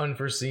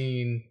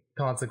unforeseen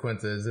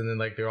consequences." And then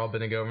like they're all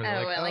bending over and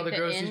they're like,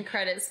 the end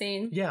credit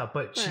scene. Yeah,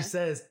 but she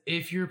says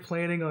if you're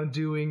planning on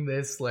doing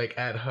this like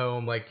at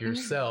home, like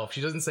yourself,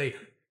 she doesn't say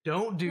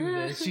don't do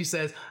this. She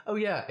says, oh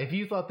yeah, if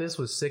you thought this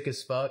was sick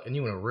as fuck and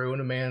you want to ruin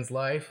a man's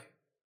life,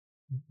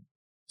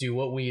 do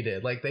what we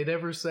did. Like they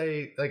never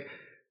say like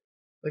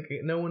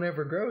no one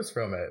ever grows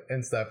from it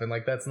and stuff. And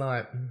like that's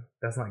not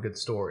good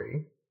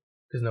story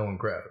because no one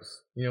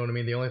grows. You know what I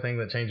mean? The only thing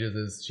that changes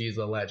is she's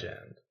a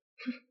legend.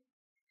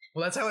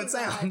 Well, that's how it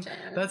sounds.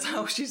 That's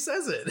how she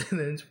says it. And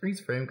then it's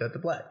freeze frame, cut to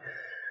black.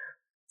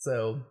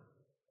 So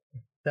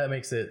that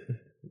makes it,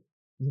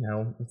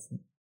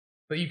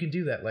 but you can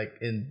do that like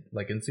in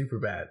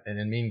Superbad and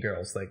in Mean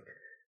Girls. Like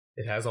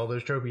it has all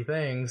those tropey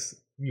things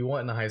you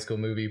want in a high school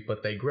movie,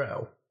 but they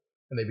grow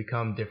and they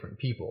become different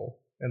people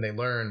and they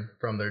learn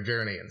from their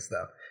journey and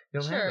stuff.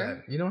 You don't have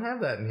that. You don't have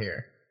that in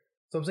here.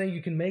 So I'm saying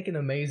you can make an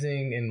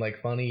amazing and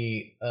like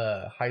funny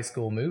high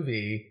school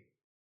movie,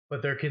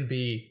 but there can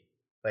be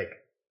like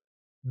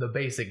the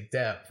basic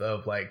depth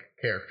of like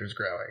characters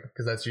growing,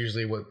 because that's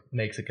usually what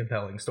makes a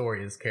compelling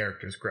story is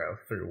characters grow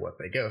through what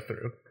they go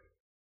through,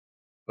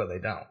 but they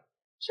don't.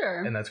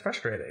 Sure. And that's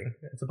frustrating.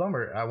 It's a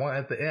bummer. I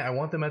want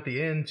them at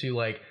the end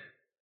to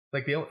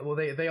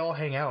they all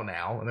hang out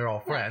now and they're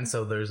all friends,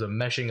 so there's a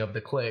meshing of the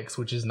cliques,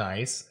 which is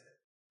nice.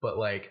 But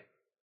other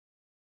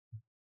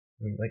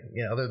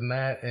than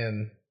that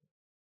and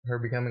her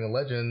becoming a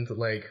legend,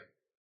 like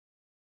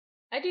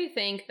I do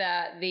think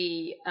that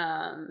the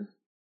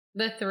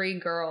three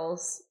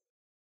girls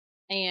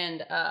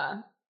and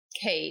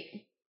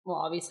Kate, well,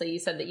 obviously you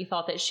said that you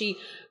thought that she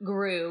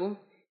grew.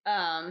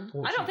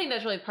 I don't think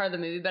that's really part of the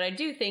movie, but I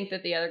do think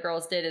that the other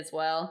girls did as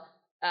well.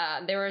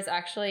 There was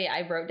actually,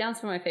 I wrote down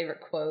some of my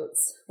favorite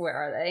quotes. Where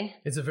are they?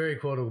 It's a very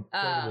quotable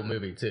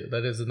movie too.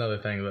 That is another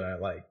thing that I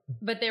like.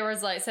 But there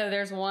was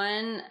there's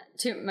my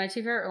two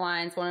favorite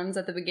lines. One of them's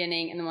at the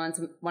beginning and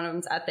one of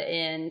them's at the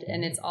end,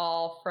 and it's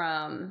all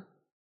from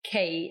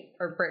Kate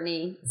or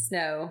Brittany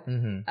Snow,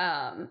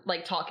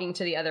 talking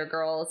to the other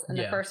girls. And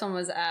the first one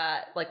was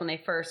at when they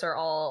first are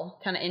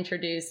all kind of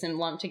introduced and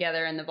lumped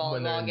together in the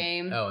volleyball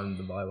game. Oh, in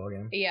the volleyball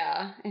game.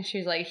 Yeah. And she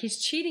was like, he's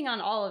cheating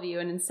on all of you,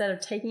 and instead of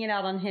taking it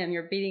out on him,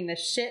 you're beating the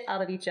shit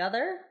out of each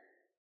other.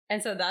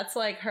 And so that's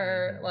like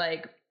her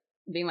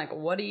being like,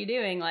 what are you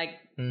doing? Like,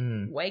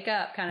 wake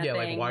up kind of thing.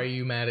 Yeah, like, why are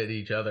you mad at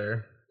each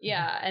other?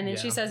 Yeah. And then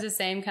she says the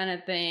same kind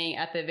of thing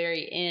at the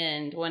very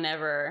end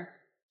whenever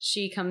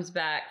she comes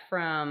back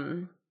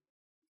from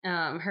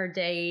her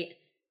date,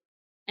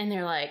 and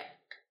they're like,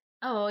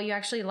 oh, you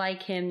actually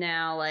like him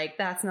now. Like,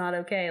 that's not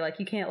okay. Like,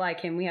 you can't like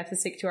him. We have to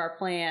stick to our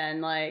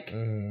plan. Like,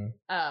 and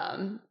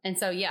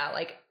so,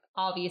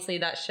 obviously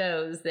that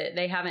shows that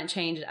they haven't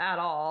changed at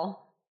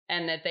all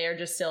and that they are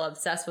just still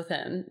obsessed with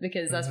him,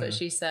 because that's what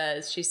she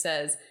says. She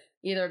says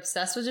either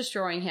obsessed with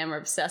destroying him or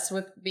obsessed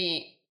with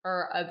being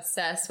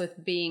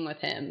with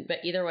him.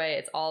 But either way,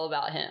 it's all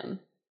about him.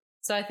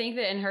 So I think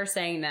that in her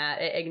saying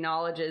that, it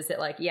acknowledges that,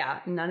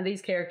 none of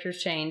these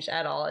characters changed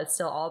at all. It's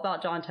still all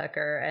about John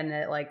Tucker, and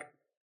that,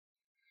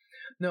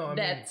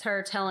 that's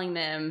her telling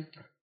them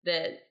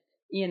that,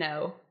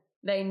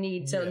 they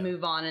need to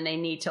move on and they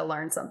need to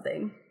learn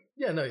something.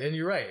 Yeah, no, and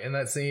you're right. And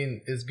that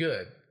scene is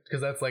good,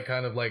 because that's,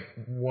 kind of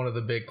one of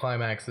the big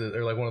climaxes,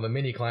 or, one of the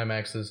mini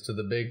climaxes to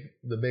the big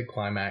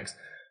climax.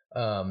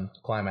 And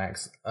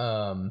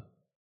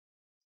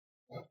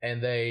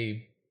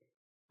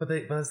But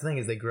that's the thing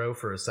is they grow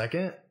for a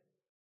second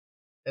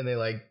and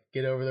they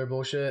get over their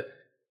bullshit,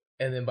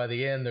 and then by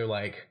the end they're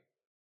like,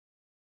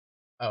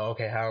 oh,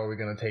 okay, how are we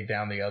going to take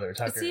down the other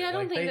Tucker? See, I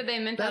don't think that they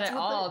meant that at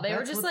all. They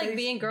were just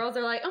being girls.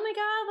 They're like, oh my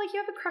god, you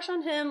have a crush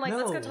on him.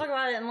 Let's go talk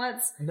about it and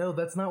let's. No,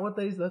 that's not what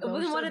they. That's not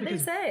what did they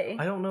say?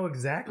 I don't know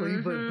exactly,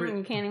 but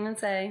you can't even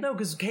say. No,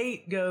 because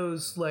Kate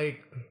goes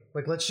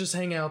let's just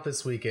hang out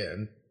this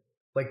weekend.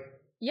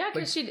 Yeah,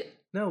 because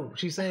No,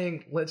 she's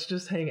saying let's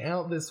just hang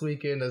out this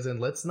weekend, as in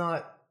let's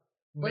not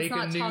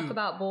talk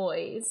about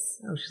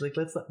boys. No, she's like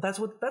that's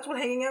what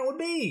hanging out would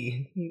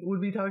be. Would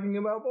be talking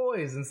about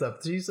boys and stuff.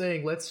 She's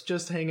saying let's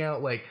just hang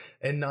out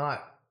and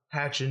not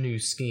hatch a new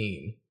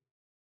scheme.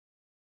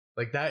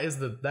 Like that is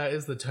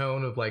the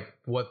tone of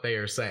what they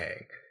are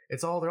saying.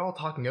 They're all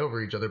talking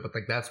over each other, but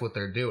that's what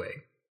they're doing.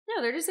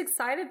 No, they're just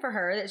excited for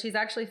her that she's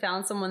actually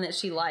found someone that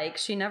she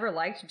likes. She never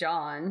liked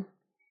John.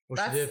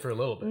 Well, she did for a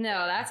little bit.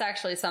 No, that's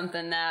actually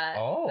something that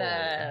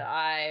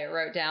I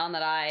wrote down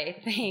that I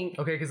think.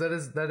 Okay, because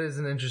that is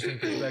an interesting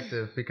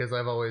perspective, because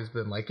I've always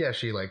been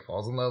she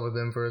falls in love with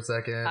him for a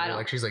second.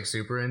 She's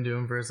super into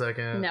him for a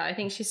second. No, I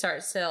think she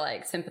starts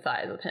to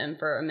sympathize with him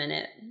for a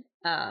minute.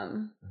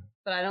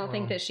 But I don't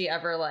think that she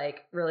ever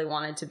really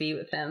wanted to be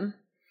with him.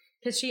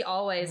 Because she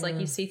always,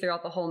 you see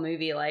throughout the whole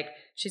movie,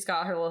 she's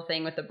got her little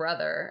thing with the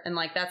brother. And,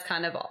 that's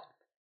kind of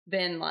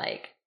been,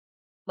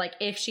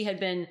 if she had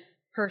been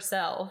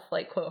herself,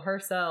 quote,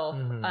 herself,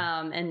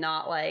 and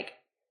not,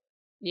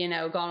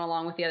 gone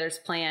along with the other's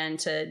plan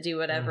to do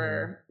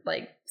whatever,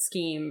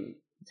 scheme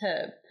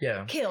to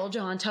kill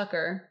John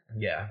Tucker.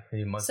 Yeah,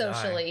 he must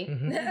socially.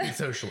 Die.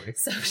 Socially.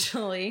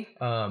 Socially.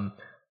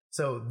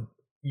 So...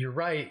 You're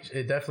right.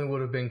 It definitely would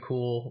have been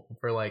cool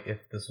for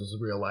if this was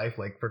real life,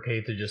 for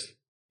Kate to just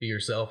be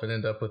herself and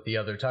end up with the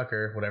other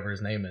Tucker, whatever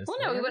his name is. Well,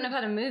 no, we wouldn't have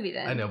had a movie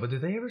then. I know, but did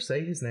they ever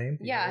say his name?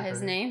 Yeah,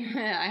 his name.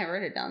 I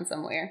wrote it down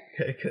somewhere.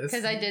 Okay,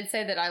 because I did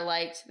say that I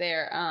liked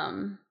their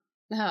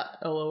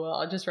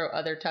LOL. I just wrote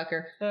other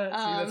Tucker. See,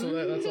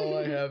 that's all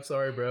I have.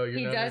 Sorry, bro.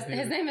 He does.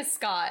 His name is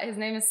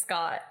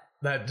Scott.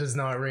 That does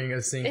not ring a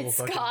single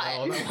fucking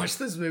Scott. bell. I watched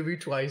this movie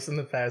twice in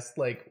the past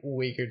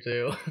week or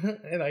two,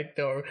 and I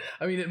don't.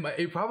 I mean,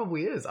 it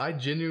probably is. I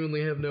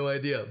genuinely have no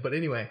idea. But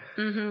anyway,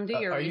 do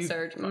your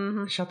research.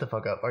 Shut the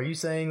fuck up. Are you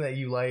saying that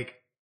you like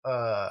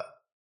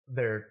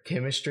their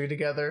chemistry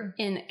together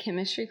in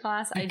chemistry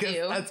class?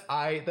 Because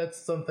I do.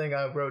 That's something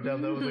I wrote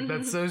down. That was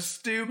that's so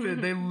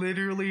stupid. They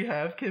literally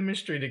have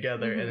chemistry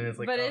together, and it's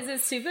But is it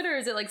stupid or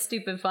is it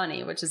stupid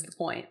funny? Which is the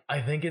point?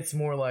 I think it's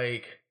more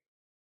I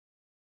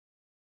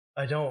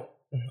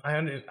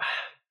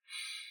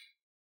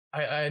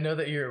know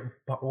that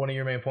one of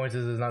your main points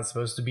is not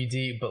supposed to be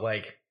deep, but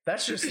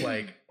that's just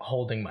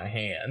holding my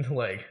hand.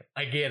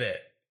 I get it.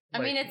 I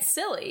mean, it's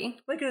silly.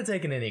 They could have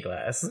taken any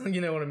class,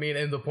 you know what I mean,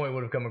 and the point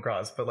would have come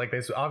across. But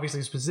they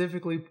obviously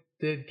specifically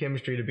did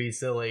chemistry to be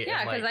silly.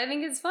 Yeah, because I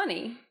think it's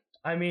funny.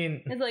 I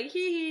mean, it's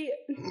hee.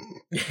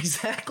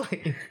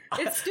 Exactly.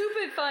 It's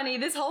stupid funny.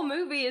 This whole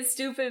movie is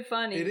stupid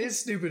funny. It is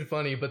stupid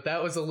funny, but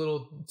that was a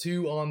little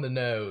too on the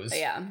nose,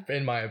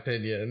 in my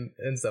opinion,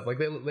 and stuff.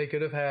 They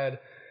could have had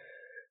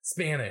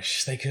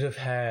Spanish. They could have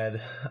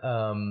had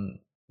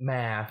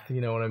math.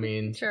 You know what I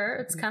mean? Sure,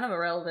 it's kind of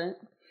irrelevant.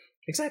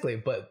 Exactly,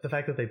 but the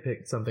fact that they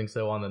picked something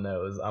so on the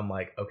nose, I'm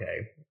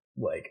okay,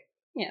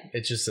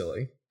 it's just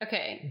silly.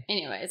 Okay,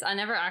 anyways, I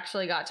never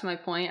actually got to my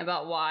point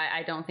about why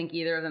I don't think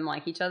either of them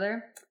like each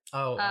other.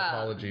 Oh,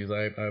 apologies.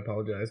 I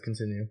apologize.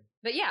 Continue.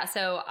 But yeah,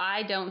 so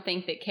I don't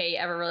think that Kate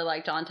ever really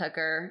liked John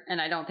Tucker,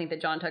 and I don't think that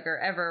John Tucker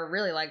ever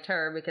really liked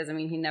her because, I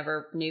mean, he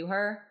never knew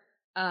her.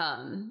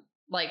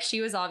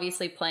 She was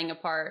obviously playing a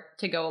part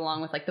to go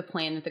along with, the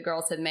plan that the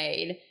girls had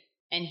made,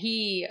 and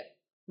he...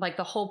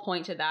 the whole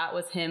point to that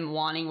was him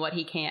wanting what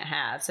he can't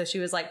have. So she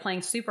was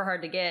playing super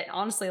hard to get.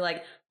 Honestly,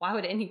 why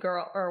would any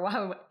girl or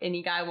why would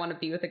any guy want to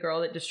be with a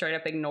girl that just straight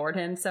up ignored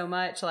him so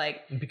much?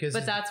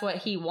 But that's what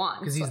he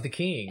wants. Because he's the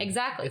king.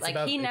 Exactly.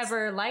 He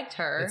never liked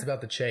her. It's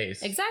about the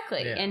chase.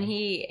 Exactly. Yeah. And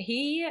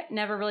he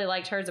never really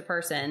liked her as a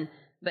person,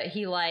 but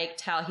he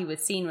liked how he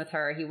was seen with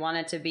her. He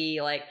wanted to be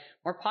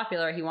more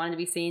popular. He wanted to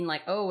be seen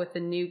with the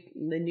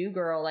new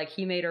girl.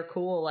 He made her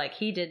cool.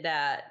 He did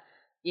that,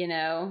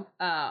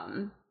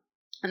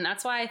 and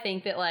that's why I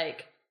think that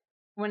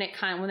when they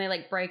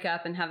break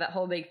up and have that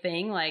whole big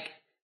thing,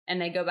 and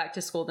they go back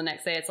to school the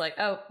next day, it's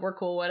oh, we're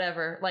cool,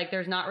 whatever.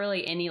 There's not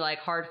really any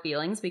hard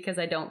feelings because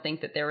I don't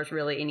think that there was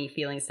really any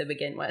feelings to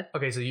begin with.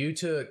 Okay, so you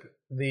took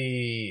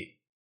the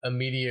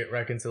immediate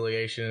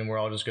reconciliation and we're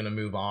all just going to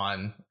move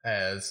on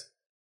as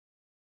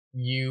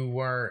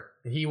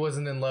he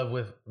wasn't in love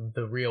with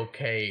the real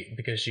Kate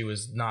because she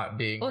was not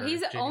being. Well,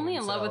 he's only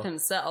in love with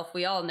himself.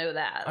 We all know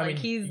that. I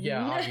mean,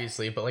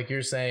 obviously, but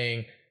you're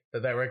saying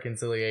that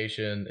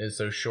reconciliation is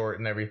so short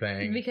and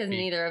everything because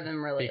neither of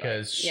them really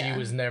she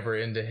was never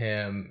into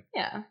him,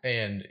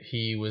 and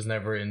he was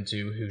never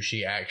into who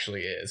she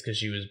actually is because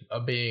she was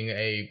being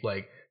a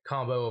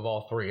combo of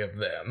all three of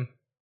them,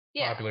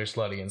 popular,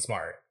 slutty, and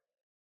smart.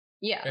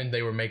 And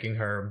they were making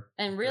her,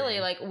 and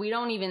really we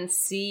don't even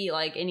see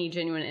any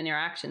genuine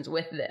interactions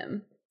with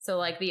them.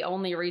 So the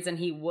only reason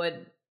he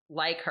would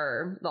like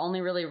her, the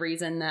only really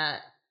reason that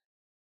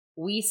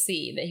we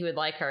see that he would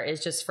like her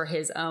is just for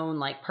his own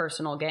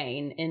personal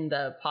gain in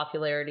the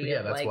popularity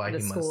of the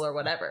school or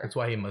whatever. That's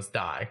why he must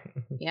die.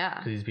 Yeah.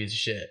 Because he's a piece of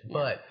shit. Yeah.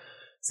 But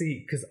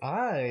see, because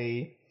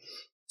I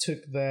took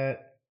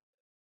that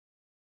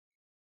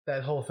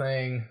whole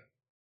thing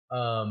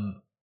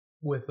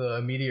with the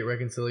immediate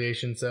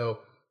reconciliation. So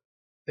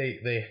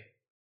they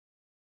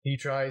he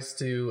tries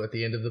to, at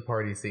the end of the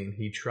party scene,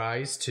 he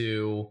tries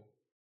to,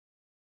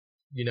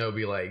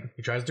 be like,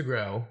 he tries to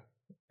grow,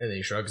 and then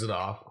he shrugs it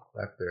off.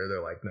 After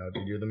they're like, no,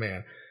 dude, you're the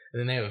man. And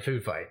then they have a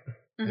food fight.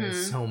 And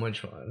it's so much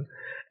fun.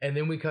 And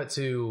then we cut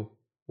to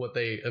what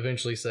they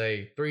eventually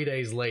say 3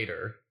 days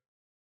later.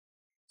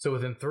 So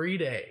within 3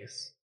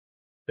 days,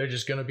 they're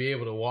just going to be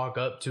able to walk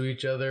up to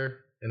each other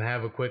and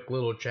have a quick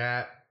little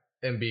chat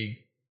and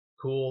be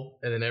cool.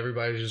 And then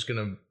everybody's just going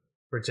to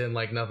pretend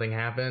like nothing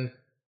happened.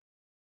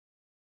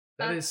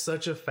 That is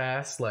such a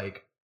fast,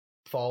 like,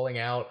 falling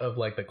out of,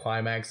 like, the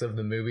climax of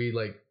the movie.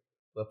 Like,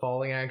 the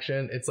falling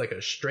action, it's like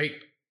a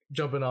straight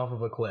jumping off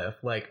of a cliff.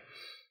 Like,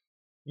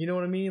 you know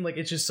what I mean? Like,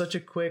 it's just such a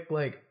quick,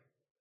 like,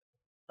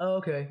 oh,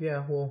 okay,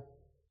 yeah, well,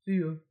 see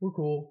you, we're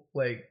cool,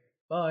 like,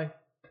 bye.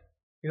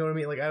 You know what I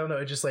mean? Like, I don't know,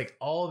 it's just like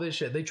all this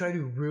shit. They try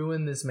to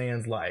ruin this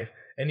man's life,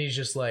 and he's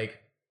just like,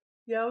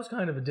 yeah, I was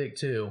kind of a dick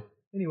too.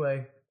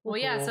 Anyway, well,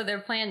 yeah, so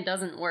their plan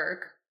doesn't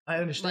work. I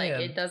understand.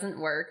 Like, it doesn't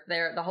work.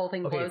 The whole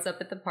thing blows up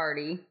at the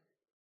party.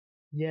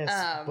 Yes,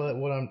 but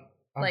what I'm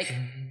like,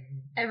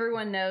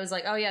 everyone knows,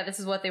 like, oh yeah, this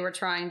is what they were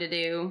trying to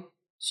do.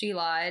 She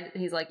lied.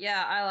 He's like,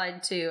 yeah, I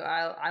lied too.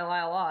 I lie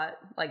a lot.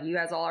 Like, you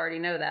guys all already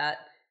know that.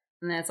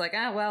 And then it's like,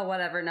 well,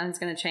 whatever. Nothing's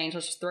going to change.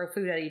 Let's just throw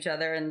food at each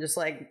other and just,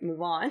 like,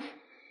 move on.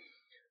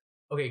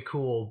 Okay,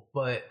 cool.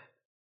 But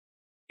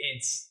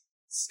it's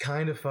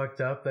kind of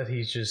fucked up that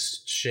he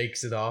just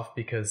shakes it off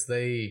because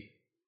they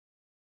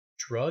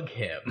drug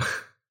him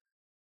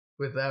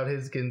without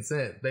his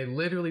consent. They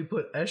literally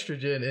put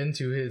estrogen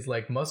into his,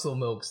 like, muscle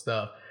milk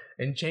stuff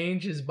and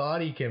change his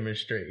body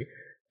chemistry.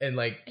 And,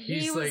 like,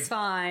 he's he was like,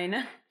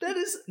 fine. That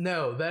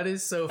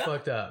is so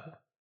fucked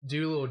up.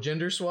 Do a little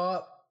gender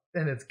swap,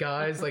 and it's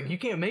guys. Like, you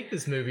can't make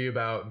this movie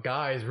about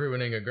guys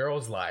ruining a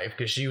girl's life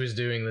because she was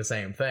doing the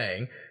same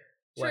thing.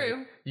 True.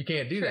 Like, you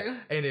can't do that.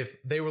 And if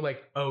they were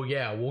like, oh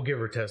yeah, we'll give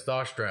her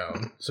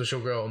testosterone so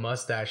she'll grow a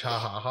mustache, ha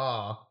ha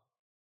ha,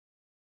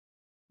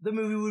 the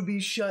movie would be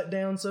shut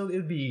down, so it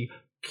would be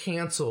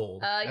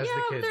canceled.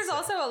 There's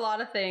also a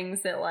lot of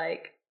things that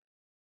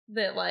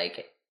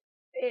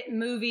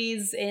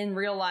movies in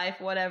real life,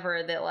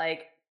 whatever, that,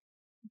 like,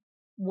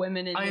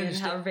 women and men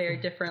have very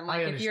different.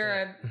 Like, if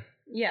you're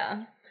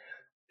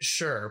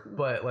sure,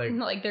 but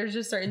like there's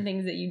just certain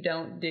things that you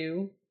don't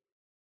do.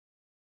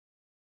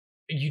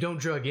 You don't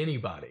drug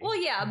anybody. Well,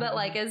 yeah, but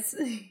like as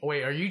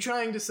wait, are you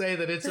trying to say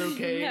that it's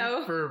okay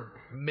for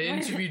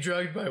men to be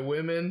drugged by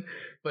women,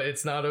 but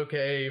it's not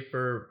okay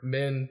for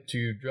men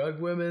to drug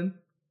women?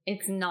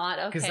 It's not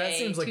okay that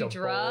seems like to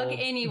drug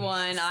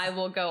anyone. I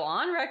will go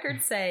on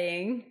record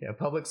saying,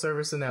 public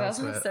service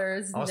announcement.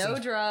 No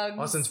drugs.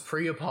 Austin's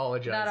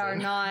pre-apologizing that are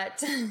not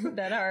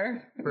that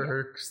are for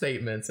her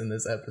statements in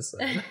this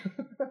episode.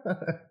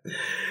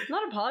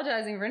 Not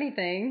apologizing for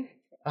anything.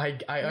 I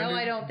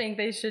don't think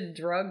they should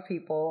drug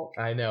people.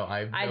 I know.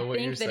 I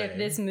think that if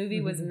this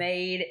movie was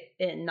made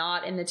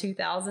not in the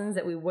 2000s,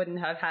 that we wouldn't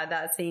have had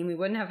that scene. We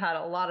wouldn't have had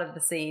a lot of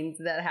the scenes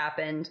that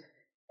happened.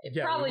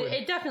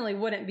 It definitely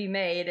wouldn't be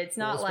made. It's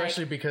not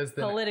especially because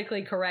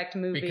politically correct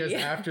movie. Because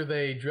after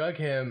they drug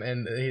him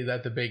and he's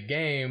at the big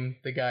game,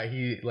 the guy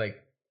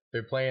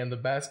they're playing the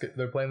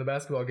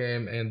basketball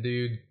game, and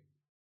dude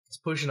is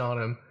pushing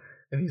on him,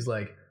 and he's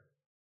like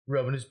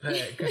rubbing his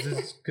pec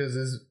because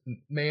his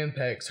man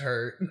pec's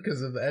hurt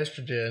because of the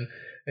estrogen,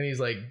 and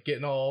he's like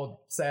getting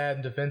all sad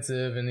and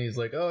defensive, and he's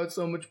like, oh, it's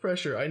so much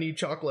pressure, I need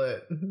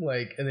chocolate,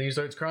 like, and then he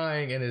starts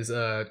crying, and his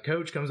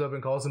coach comes up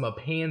and calls him a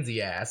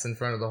pansy ass in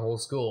front of the whole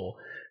school,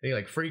 and he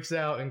like freaks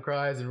out and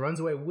cries and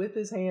runs away with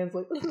his hands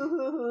like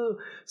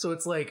so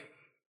it's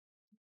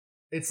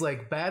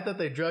like bad that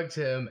they drugged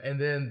him,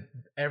 and then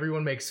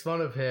everyone makes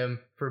fun of him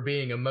for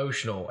being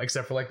emotional,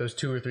 except for like those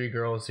 2 or 3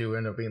 girls who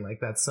end up being like,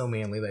 that's so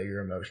manly that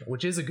you're emotional,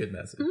 which is a good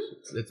message.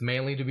 It's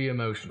manly to be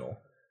emotional.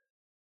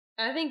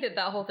 I think that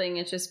whole thing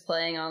is just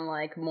playing on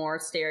like more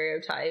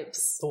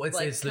stereotypes. Well,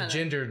 it's the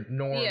gender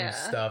norm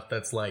stuff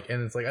that's like,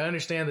 and it's like, I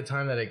understand the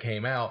time that it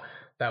came out,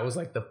 that was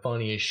like the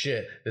funniest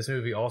shit. This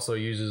movie also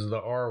uses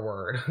the R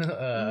word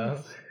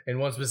in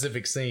one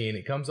specific scene.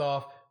 It comes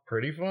off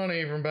pretty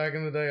funny from back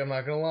in the day, I'm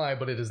not gonna lie,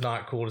 but it is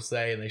not cool to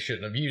say, and they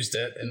shouldn't have used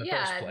it in the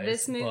first place.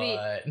 This movie,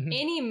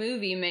 any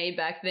movie made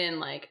back then,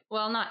 like,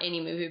 well, not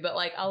any movie, but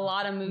like a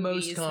lot of movies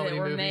most comedy that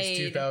were movies made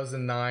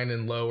 2009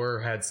 and lower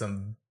had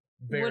some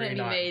very wouldn't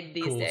be made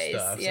these cool days.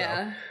 Stuff,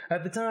 yeah, so.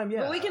 At the time,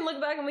 yeah. But we can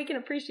look back and we can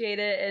appreciate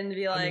it and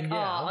be like,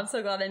 I'm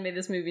so glad they made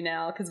this movie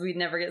now, because we'd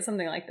never get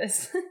something like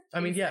this. I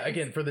mean,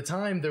 again, for the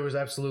time, there was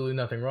absolutely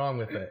nothing wrong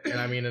with it,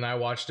 and and I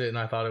watched it and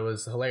I thought it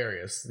was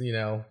hilarious,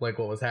 like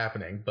what was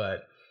happening,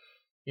 but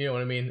you know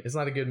what I mean? It's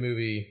not a good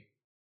movie.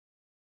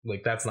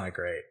 Like, that's not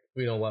great.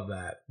 We don't love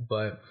that.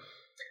 But,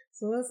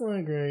 so that's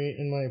not great,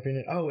 in my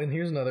opinion. Oh, and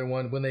here's another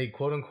one. When they,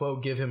 quote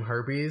unquote, give him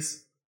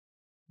herpes,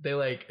 they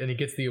and he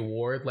gets the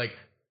award,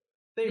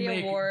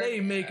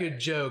 they make a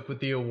joke with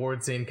the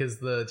award scene, because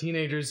the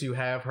teenagers who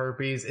have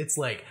herpes, it's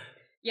like...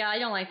 Yeah, I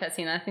don't like that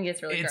scene. I think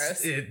it's really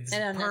gross. It's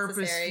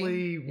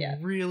purposely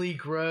really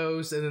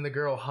gross, and then the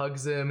girl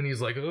hugs him, and he's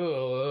like,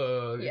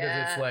 oh,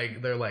 because it's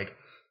like, they're like,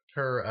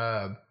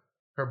 her,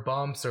 her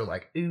bumps are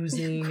like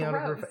oozing out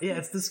of her. Yeah,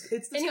 it's this.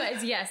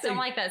 Anyways, yes, don't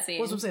like that scene.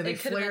 What's what I'm saying? They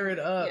flare it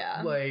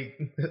up, like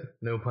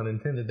no pun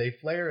intended. They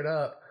flare it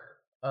up,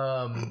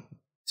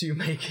 to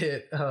make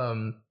it,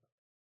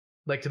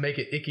 like to make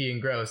it icky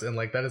and gross, and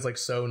like that is like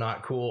so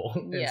not cool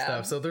and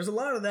stuff. So there's a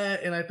lot of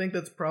that, and I think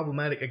that's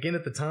problematic. Again,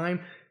 at the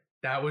time,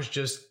 that was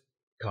just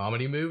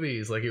comedy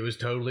movies. Like it was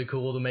totally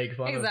cool to make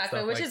fun of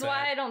stuff which like is that.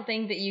 why I don't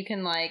think that you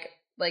can like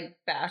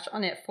bash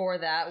on it for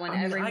that when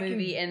every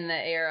movie in the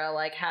era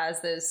like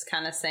has those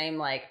kind of same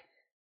like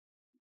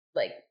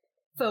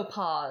faux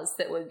pas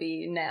that would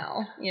be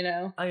now, you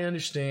know. I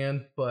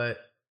understand, but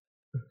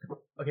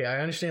okay, I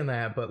understand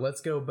that, but let's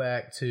go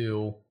back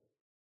to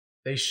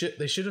they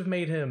should have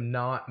made him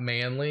not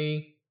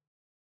manly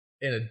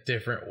in a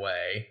different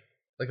way.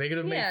 Like they could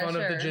have made fun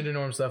of the gender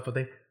norm stuff,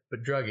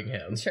 but drugging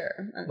him.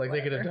 Sure. Like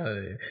they could have done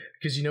it.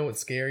 Because you know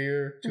what's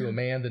scarier to a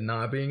man than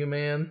not being a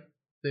man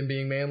than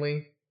being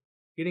manly?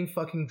 Getting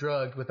fucking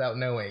drugged without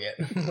knowing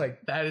it.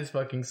 Like that is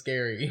fucking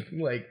scary.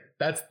 Like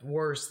that's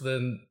worse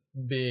than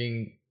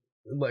being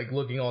like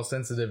looking all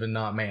sensitive and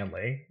not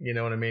manly. You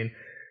know what I mean?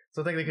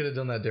 So I think they could have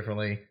done that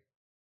differently.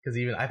 Because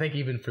I think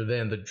even for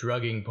them, the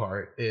drugging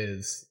part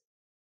is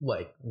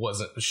like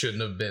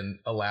shouldn't have been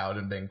allowed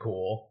and been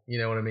cool. You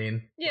know what I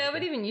mean? Yeah, like,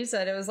 but even you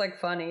said it was like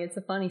funny. It's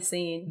a funny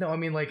scene. No, I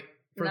mean like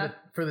for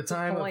the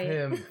time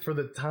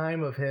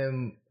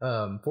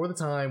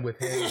with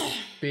him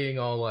being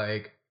all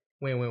like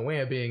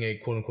wham, being a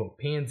quote unquote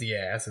pansy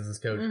ass, as his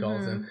coach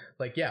calls him.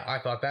 Like, yeah, I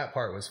thought that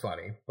part was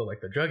funny, but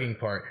like the drugging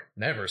part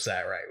never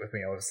sat right with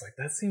me. I was like,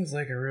 that seems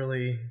like a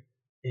really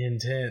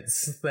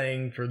intense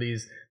thing for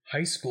these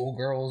high school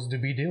girls to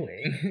be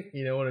doing.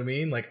 You know what I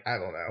mean? Like, I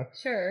don't know.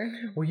 Sure.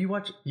 Well, you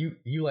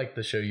like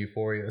the show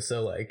Euphoria,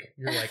 so like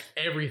you're like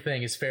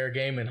everything is fair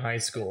game in high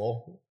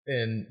school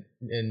in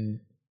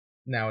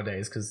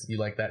nowadays because you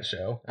like that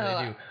show. And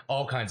they do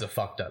all kinds of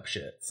fucked up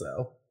shit.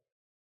 So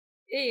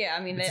yeah,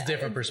 I mean, it's a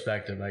different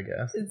perspective, I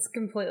guess. It's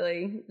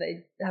completely,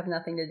 they have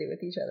nothing to do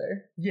with each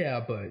other.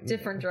 Yeah, but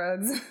different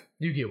drugs.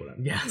 You get what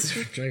I'm. Yeah,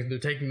 they're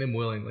taking them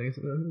willingly,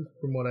 from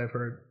what I've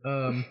heard.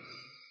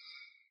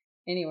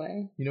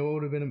 Anyway, you know what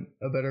would have been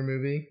a better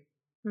movie?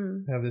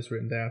 I have this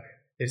written down.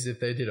 Is if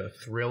they did a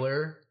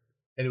thriller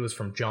and it was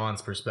from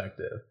John's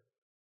perspective.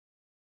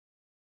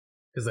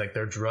 Because like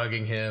they're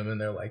drugging him and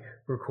they're like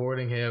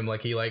recording him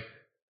like he like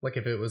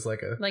if it was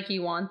like a like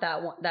you want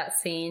that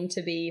scene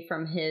to be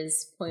from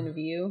his point of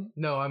view.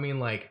 No, I mean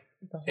like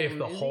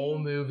the whole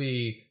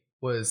movie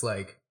was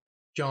like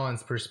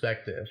John's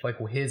perspective, like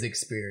his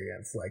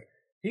experience, like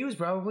he was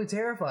probably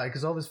terrified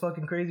because all this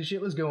fucking crazy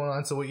shit was going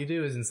on. So what you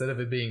do is instead of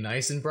it being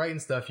nice and bright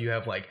and stuff, you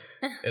have like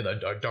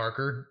a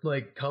darker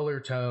like color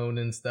tone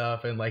and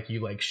stuff, and like you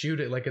like shoot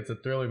it like it's a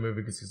thriller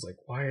movie because he's like,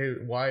 why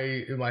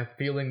am I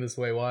feeling this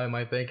way? Why am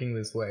I thinking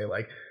this way?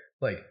 Like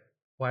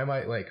why am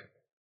I like?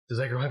 Does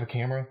that girl have a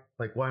camera?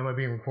 Like, why am I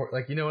being recorded?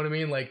 Like, you know what I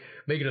mean? Like,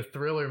 make it a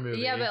thriller movie.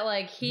 Yeah, but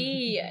like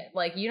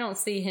like you don't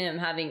see him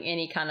having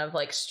any kind of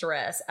like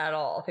stress at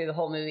all through the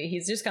whole movie.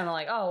 He's just kind of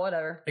like, oh,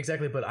 whatever.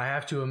 Exactly, but I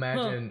have to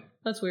imagine.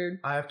 That's weird.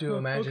 I have to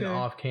imagine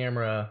off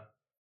camera,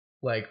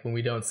 like when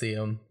we don't see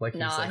him, like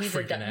he's like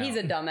freaking out. He's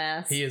a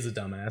dumbass. He is a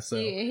dumbass. So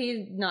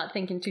he's not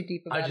thinking too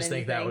deep about it. I just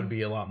think that would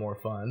be a lot more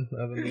fun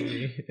of a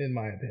movie, in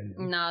my opinion.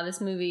 Nah,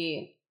 this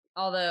movie,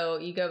 although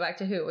you go back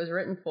to who it was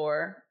written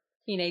for.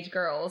 Teenage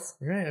girls,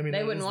 right? I mean,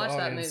 they wouldn't watch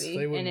that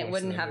movie, and it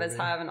wouldn't have as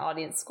high of an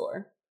audience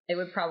score. It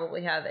would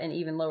probably have an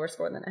even lower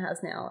score than it has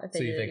now if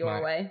they did it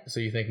your way. So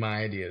you think my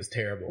idea is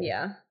terrible?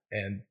 Yeah.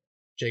 And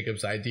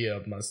Jacob's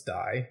idea must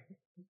die.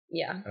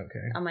 Yeah.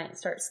 Okay. I might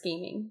start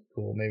scheming.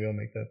 Cool. Maybe I'll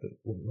make that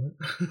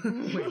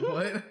what? Wait,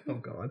 what? Oh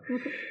God.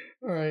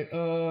 All right.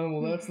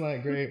 Well, that's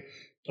not great.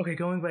 Okay,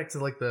 going back to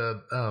like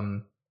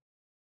the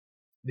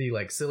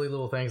like silly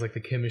little things like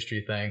the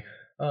chemistry thing.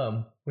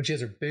 When she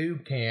has her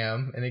boob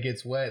cam and it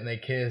gets wet and they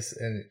kiss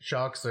and it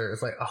shocks her,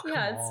 it's like, oh, come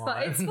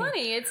on. It's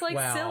funny. It's like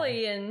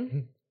silly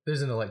and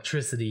there's an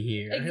electricity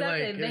here.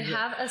 Exactly. Like, they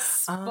have a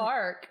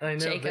spark, I know,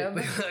 Jacob.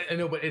 I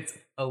know, but it's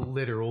a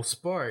literal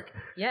spark.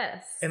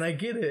 Yes. And I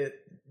get it,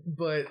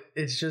 but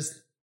it's just...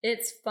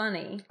 It's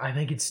funny. I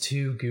think it's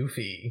too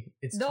goofy.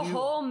 The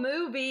whole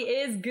movie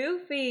is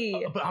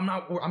goofy. But I'm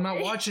not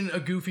watching a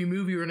goofy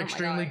movie or an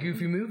extremely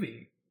goofy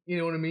movie. You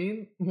know what I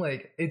mean?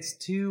 Like, it's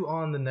too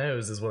on the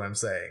nose is what I'm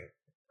saying.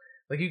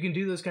 Like, you can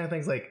do those kind of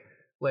things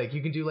like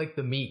you can do, like,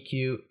 the meet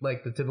cute,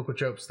 like, the typical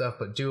trope stuff,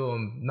 but do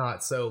them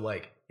not so,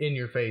 like, in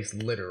your face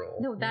literal.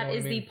 No, that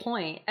is the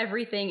point.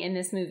 Everything in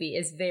this movie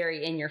is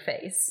very in your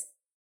face.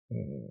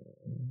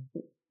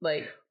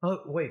 Like...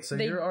 Oh, wait, so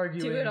you're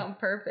arguing... do it on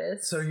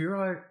purpose. So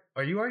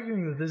are you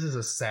arguing that this is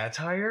a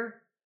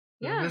satire?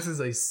 Yeah. This is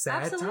a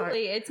satire?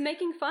 Absolutely. It's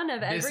making fun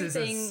of everything. This is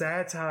a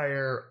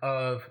satire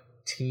of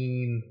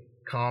teen...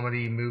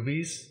 comedy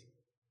movies.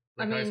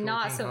 Like I mean,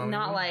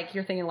 not like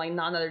you're thinking like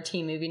not another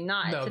teen movie.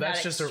 No,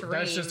 that's just a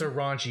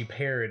raunchy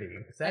parody.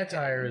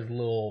 Satire is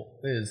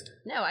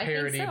I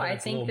parody, think so. I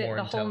think that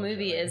the whole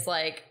movie right? is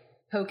like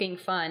poking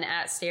fun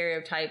at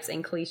stereotypes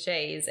and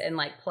cliches and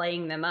like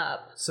playing them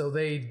up. So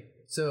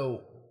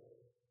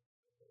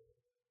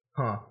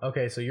Huh.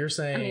 Okay, so you're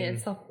saying... I mean,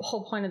 it's the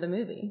whole point of the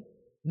movie.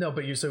 No,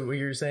 but so what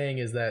you're saying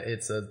is that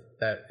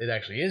that it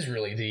actually is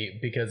really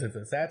deep because it's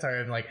a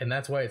satire and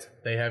that's why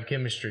they have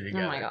chemistry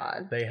together. Oh my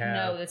god. They have...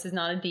 No, this is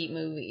not a deep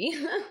movie.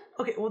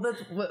 Okay, well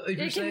that's what if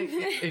you're saying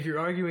if you're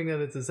arguing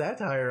that it's a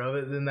satire of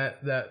it, then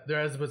that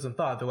there has to put some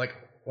thought. They're like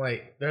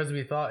there has to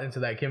be thought into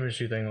that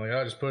chemistry thing. Like,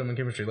 oh, just put them in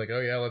chemistry. Like, oh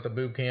yeah, let the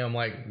boob cam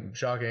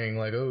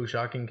shocking,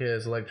 shocking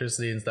kiss,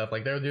 electricity and stuff.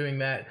 Like they're doing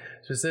that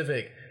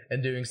specific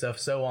and doing stuff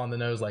so on the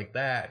nose like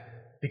that.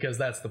 Because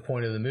that's the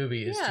point of the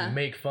movie is to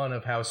make fun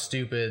of how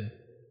stupid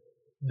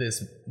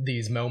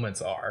these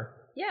moments are.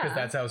 Yeah. Because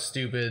that's how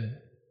stupid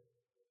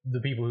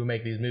the people who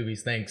make these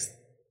movies thinks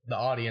the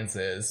audience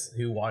is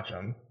who watch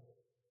them.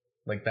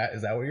 Like that,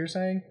 is that what you're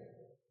saying?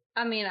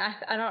 I mean,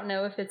 I don't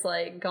know if it's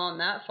gone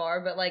that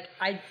far, but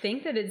I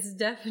think that it's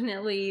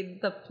definitely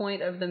the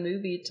point of the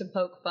movie to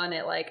poke fun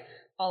at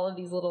all of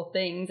these little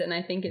things, and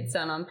I think it's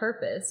done on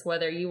purpose,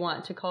 whether you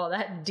want to call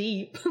that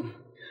deep.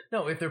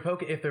 No, if they're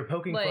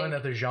poking fun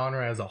at the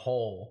genre as a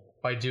whole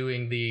by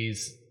doing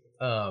these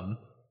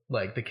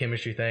the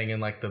chemistry thing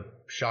and the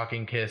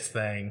shocking kiss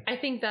thing. I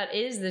think that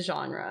is the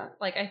genre.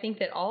 I think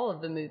that all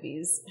of the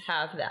movies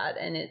have that,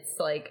 and it's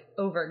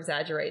over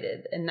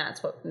exaggerated, and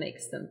that's what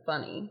makes them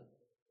funny.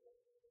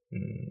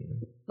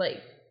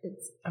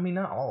 It's... I mean,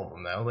 not all of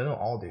them though. They don't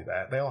all do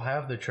that. They all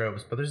have the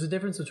tropes, but there's a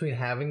difference between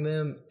having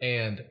them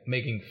and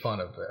making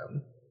fun of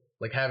them.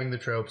 Having the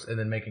tropes and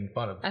then making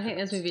fun of them. I think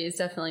this movie is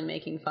definitely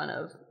making fun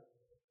of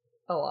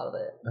a lot of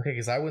it. Okay,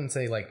 because I wouldn't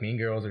say Mean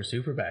Girls or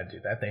Superbad do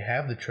that. They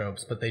have the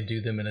tropes, but they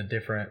do them in a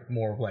different,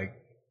 more of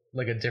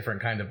a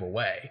different kind of a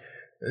way.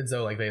 And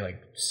so they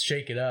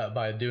shake it up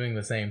by doing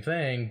the same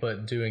thing,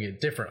 but doing it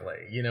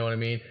differently. You know what I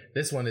mean?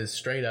 This one is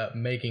straight up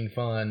making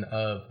fun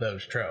of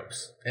those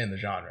tropes in the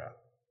genre,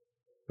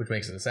 which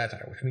makes it a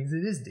satire, which means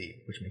it is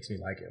deep, which makes me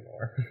like it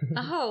more.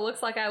 Oh,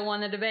 looks like I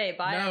won a debate.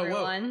 Bye,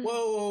 everyone.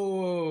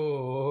 Whoa.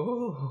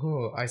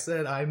 I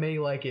said I may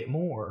like it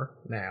more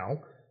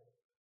now.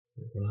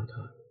 We're not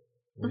done.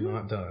 We're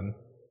not done.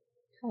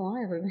 How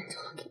long have we been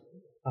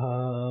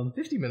talking?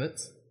 50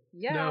 minutes.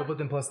 Yeah. No, but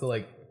then plus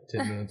the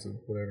 10 minutes of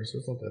whatever, so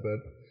it's not that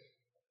bad.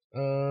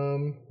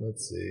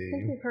 Let's see. I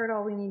think we've heard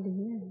all we need to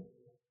hear.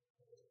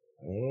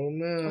 Oh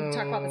no. We'll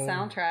talk about the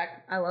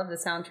soundtrack. I love the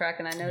soundtrack,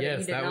 and I know that you did not.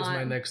 Yes, that was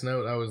my next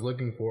note I was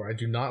looking for. I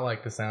do not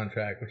like the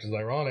soundtrack, which is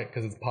ironic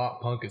because it's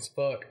pop punk as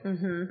fuck.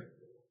 Mm-hmm.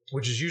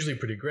 Which is usually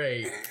pretty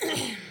great.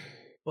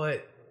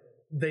 But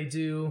they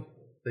do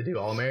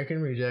All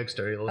American Rejects,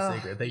 Dirty Little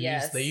Secret. They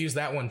use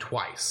that one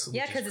twice.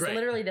 Yeah, because it's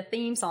literally the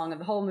theme song of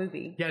the whole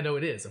movie. Yeah, no,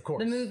 it is, of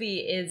course. The movie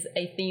is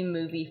a theme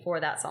movie for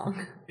that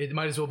song. It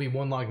might as well be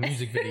one long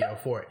music video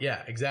for it.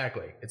 Yeah,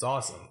 exactly. It's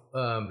awesome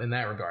in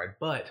that regard.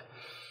 But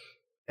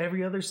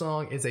every other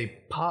song is a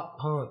pop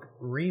punk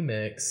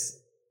remix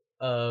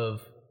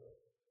of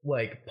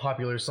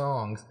popular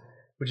songs,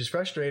 which is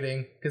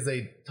frustrating because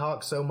they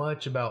talk so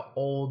much about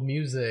old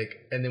music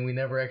and then we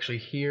never actually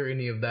hear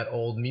any of that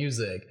old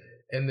music.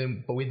 And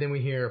then we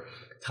hear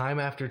time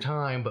after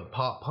time, but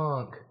pop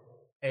punk,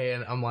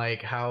 and I'm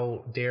like,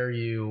 how dare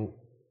you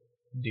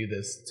do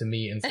this to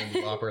me in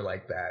Cyndi Lauper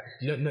like that?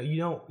 You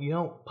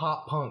don't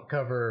pop punk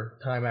cover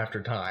time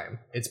after time.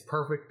 It's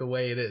perfect the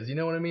way it is. You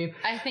know what I mean?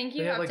 I think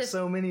you have to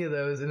so many of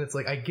those, and it's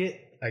I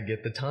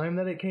get the time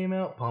that it came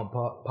out.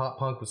 Pop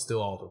punk was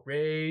still all the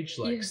rage.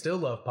 Still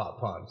love pop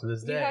punk to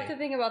this day. You have to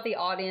think about the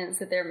audience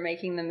that they're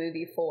making the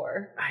movie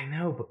for. I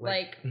know, but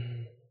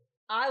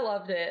I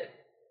loved it.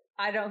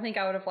 I don't think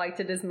I would have liked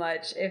it as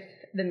much if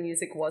the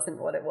music wasn't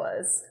what it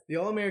was. The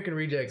All American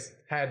Rejects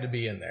had to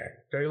be in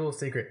there. Dirty Little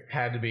Secret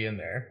had to be in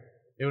there.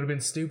 It would have been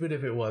stupid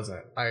if it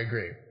wasn't. I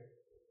agree.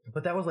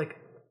 But that was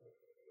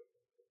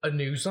a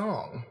new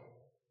song.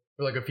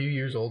 Or a few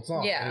years old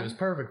song. Yeah. And it was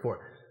perfect for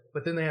it.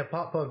 But then they have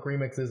pop punk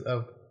remixes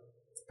of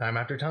Time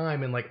After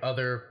Time and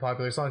other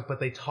popular songs, but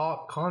they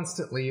talk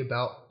constantly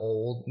about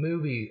old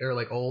movie or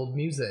old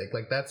music.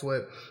 That's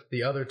what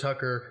the other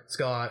Tucker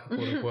Scott, quote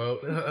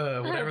unquote,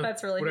 whatever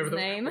that's really his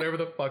name, whatever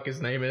the fuck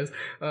his name is,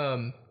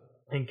 and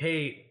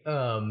Kate,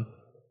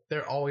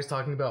 they're always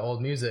talking about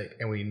old music,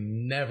 and we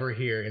never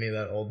hear any of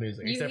that old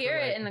music. You hear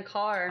it in the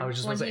car. I was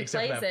just going to say,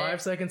 except for that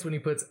 5 seconds when he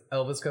puts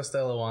Elvis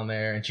Costello on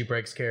there, and she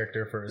breaks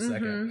character for a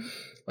second.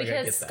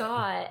 Because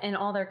Scott and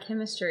all their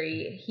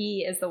chemistry,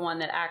 he is the one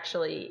that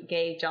actually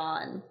gave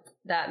John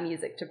that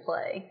music to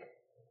play.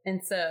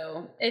 And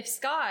so if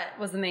Scott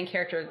was the main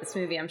character of this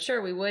movie, I'm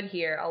sure we would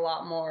hear a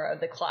lot more of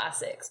the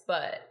classics,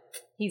 but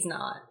he's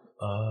not.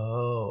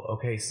 Oh,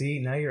 okay. See,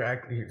 now you're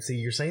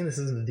saying this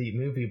isn't a deep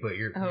movie, but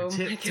you're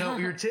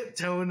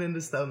tiptoeing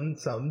into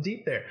something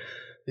deep there.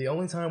 The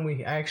only time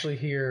we actually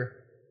hear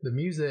the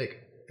music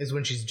is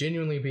when she's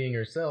genuinely being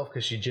herself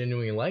because she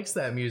genuinely likes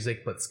that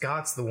music, but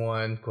Scott's the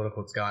one, quote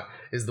unquote Scott,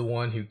 is the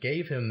one who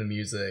gave him the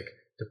music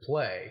to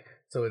play.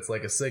 So it's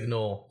a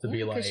signal to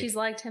be because she's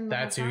liked him.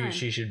 That's who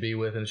she should be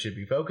with and should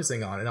be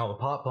focusing on. And all the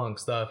pop punk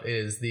stuff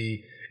is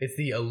the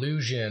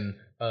illusion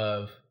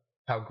of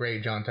how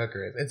great John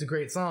Tucker is. It's a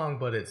great song,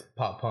 but it's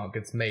pop punk.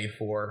 It's made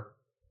for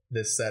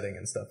this setting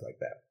and stuff like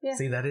that. Yeah.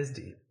 See, that is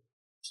deep.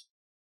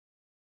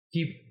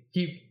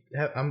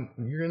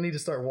 you're gonna need to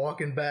start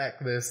walking back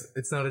this.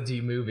 It's not a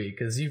deep movie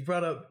because you've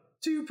brought up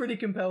two pretty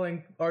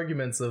compelling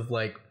arguments of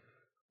like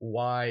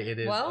why it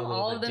is. Well, a little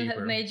all bit of them deeper.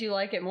 have made you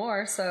like it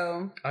more.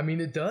 So I mean,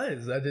 it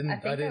does. I didn't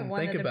won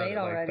think the about it debate like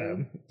already.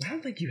 that. I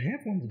don't think you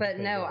have one. But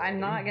no, I'm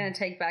not going to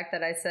take back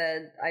that I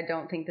said I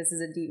don't think this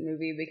is a deep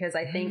movie because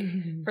I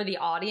think for the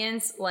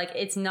audience, like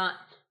it's not.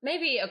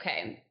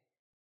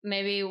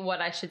 Maybe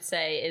what I should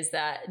say is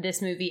that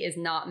this movie is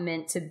not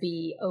meant to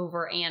be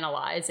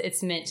overanalyzed.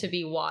 It's meant to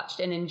be watched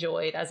and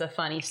enjoyed as a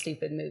funny,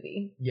 stupid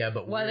movie. Yeah,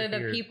 but whether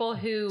the people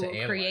who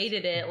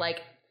created it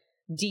like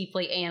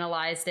deeply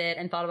analyzed it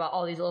and thought about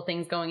all these little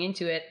things going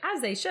into it,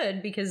 as they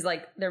should, because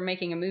like they're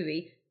making a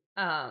movie.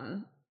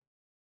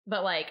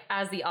 But like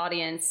as the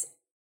audience,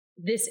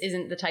 this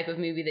isn't the type of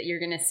movie that you're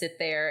going to sit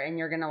there and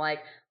you're going to like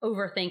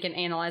overthink and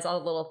analyze all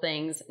the little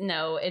things.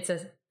 No, it's a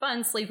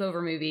fun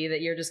sleepover movie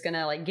that you're just going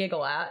to like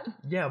giggle at.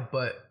 Yeah,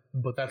 but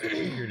that's what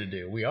we're here to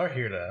do. We are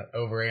here to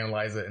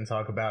overanalyze it and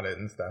talk about it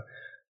and stuff.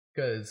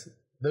 Because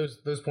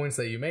those points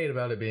that you made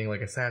about it being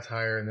like a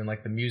satire, and then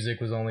like the music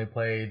was only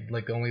played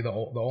like the only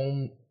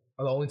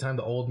time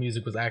the old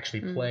music was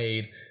actually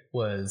played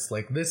was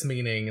like this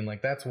meaning, and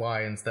like that's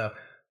why and stuff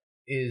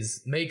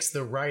makes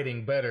the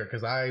writing better.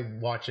 Because I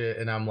watch it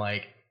and I'm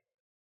like,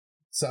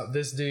 so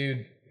this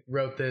dude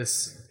wrote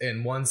this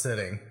in one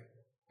sitting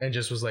and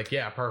just was like,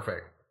 yeah,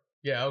 perfect,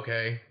 yeah,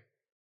 okay,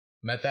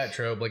 met that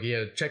trope. Like he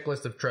had a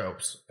checklist of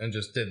tropes and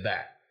just did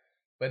that.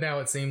 But now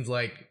it seems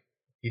like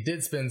he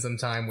did spend some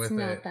time with it. It's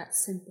not that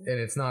simple. And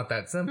it's not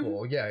that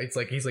simple. Yeah, it's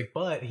like he's like,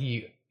 but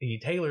he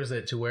tailors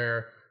it to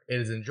where it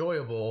is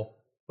enjoyable.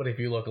 But if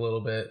you look a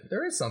little bit,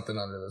 there is something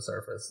under the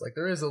surface. Like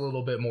there is a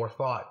little bit more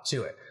thought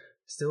to it.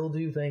 Still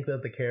do think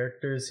that the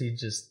characters he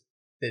just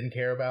didn't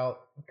care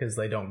about because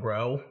they don't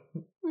grow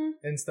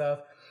and stuff.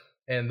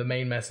 And the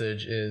main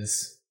message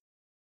is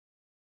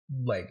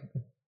like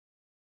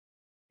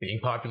being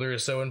popular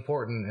is so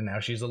important, and now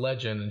she's a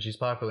legend and she's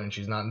popular and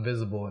she's not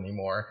invisible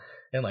anymore.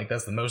 And like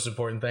that's the most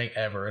important thing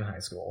ever in high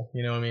school.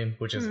 You know what I mean?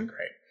 Which isn't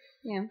great.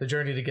 Yeah. The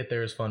journey to get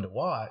there is fun to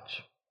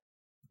watch,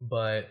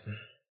 but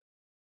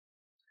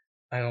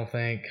I don't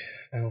think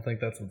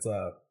that's what's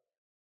up.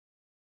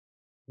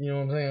 You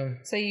know what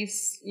I'm saying? So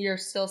you're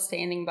still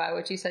standing by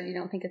what you said. You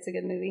don't think it's a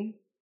good movie?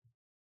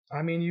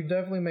 I mean, you've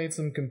definitely made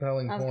some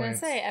compelling points. I was going to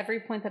say, every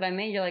point that I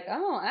made, you're like,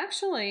 oh,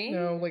 actually,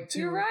 no, like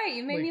you're right.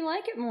 You made me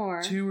like it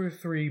more. 2 or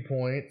 3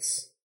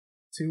 points.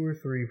 2 or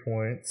 3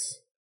 points.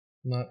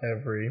 Not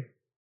every.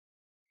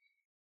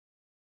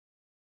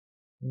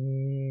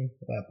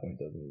 That point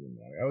doesn't even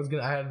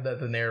matter. I had that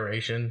the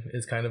narration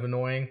is kind of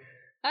annoying.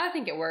 I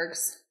think it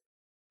works.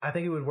 I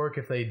think it would work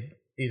if they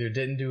either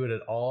didn't do it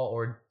at all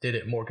or did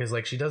it more, because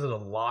like she does it a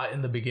lot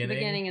in the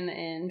beginning and the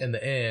end. In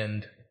the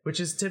end, which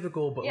is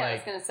typical, but yeah, like I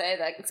was gonna say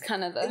that it's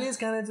kind of it is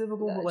kind of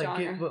typical, but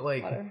like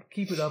whatever.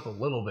 Keep it up a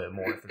little bit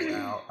more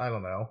throughout. I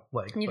don't know,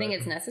 like you think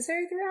it's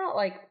necessary throughout?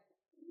 Like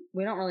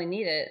we don't really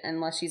need it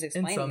unless she's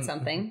explaining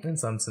something. In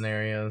some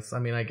scenarios, I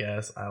mean, I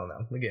guess I don't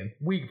know. Again,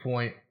 weak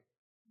point.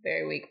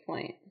 Very weak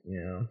point.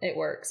 Yeah, it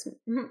works.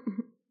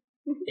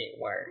 It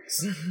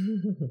works.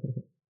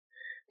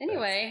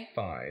 Anyway, that's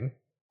fine.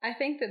 I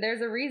think that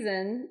there's a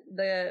reason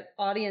the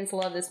audience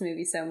loved this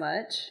movie so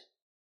much.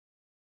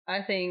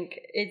 I think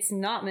it's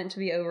not meant to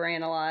be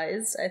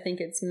overanalyzed. I think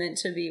it's meant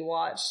to be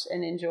watched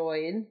and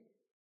enjoyed.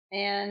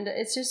 And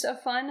it's just a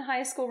fun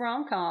high school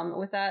rom-com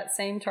with that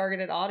same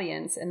targeted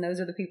audience. And those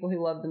are the people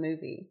who love the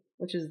movie,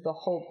 which is the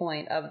whole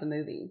point of the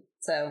movie.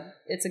 So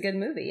it's a good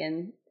movie.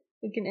 And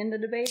we can end the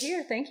debate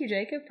here. Thank you,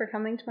 Jacob, for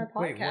coming to my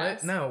podcast. Wait,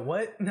 what? No,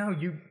 what? No,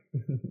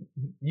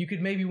 you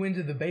could maybe win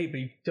the debate, but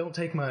you don't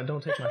take my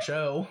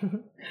show.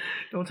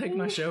 Don't take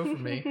my show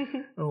from me.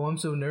 Oh, I'm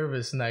so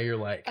nervous. Now you're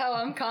like, oh,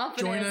 I'm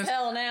confident as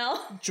hell now.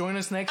 Join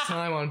us next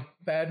time on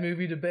Bad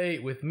Movie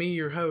Debate with me,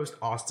 your host,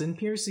 Austin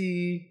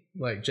Piercey.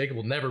 Like, Jacob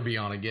will never be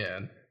on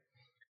again.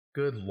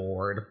 Good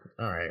Lord.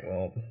 All right,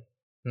 well,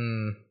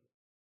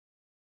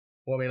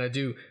 Well, I mean, I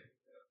do.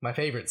 My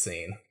favorite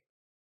scene,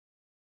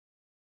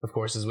 of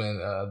course, is when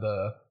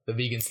the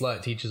vegan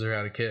slut teaches her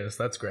how to kiss.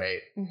 That's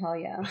great. Hell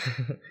yeah.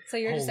 So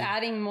you're just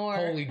adding more.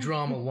 Holy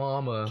drama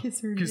llama.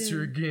 Kiss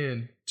her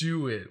again.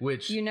 Do it.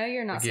 Which, you know,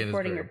 you're not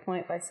supporting your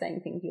point by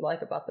saying things you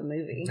like about the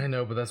movie. I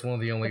know, but that's one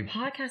of the only. The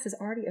podcast is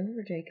already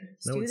over, Jacob.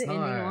 No, do it's the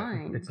not. ending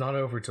line. It's not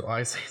over till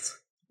I say it's.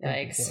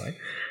 Yikes.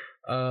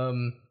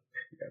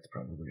 Yeah, it's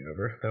probably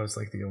over. That was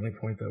like the only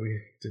point that we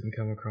didn't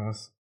come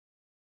across.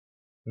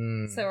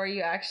 So are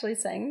you actually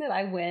saying that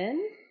I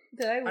win?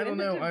 Did I win I don't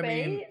know. the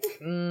debate?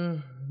 I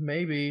mean,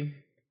 maybe.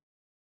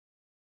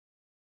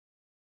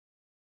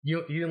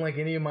 You didn't like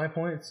any of my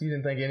points? You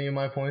didn't think any of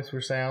my points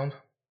were sound?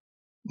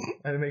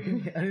 I didn't make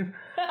any.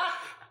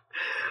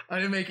 I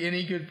didn't make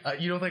any good.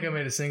 You don't think I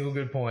made a single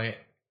good point?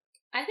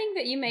 I think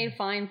that you made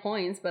fine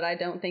points, but I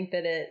don't think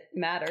that it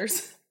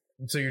matters.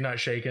 So you're not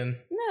shaken?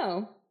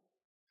 No.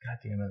 God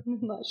damn it! I'm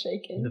not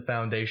shaken. The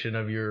foundation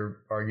of your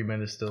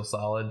argument is still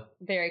solid.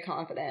 Very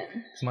confident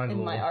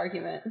in my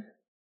argument.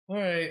 All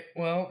right,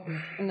 well.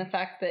 And the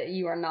fact that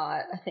you are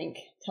not, I think,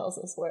 tells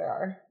us where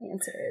our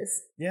answer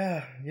is.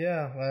 Yeah,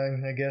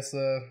 I guess,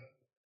 all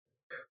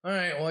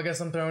right, well, I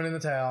guess I'm throwing in the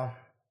towel.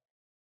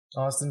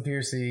 Austin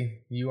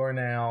Piercey, you are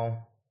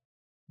now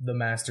the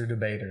master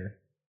debater.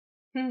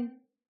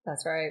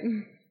 That's right.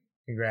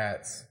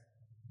 Congrats.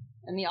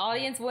 And the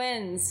audience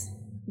wins.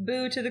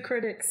 Boo to the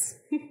critics.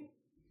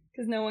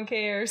 Because no one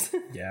cares.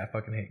 Yeah, I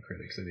fucking hate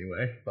critics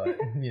anyway. But,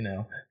 you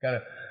know,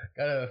 gotta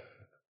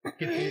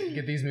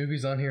get these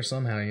movies on here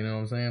somehow, you know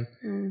what I'm saying?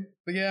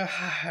 But yeah,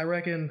 I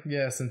reckon,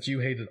 since you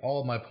hated all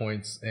of my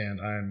points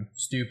and I'm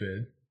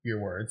stupid, your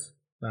words,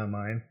 not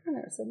mine. I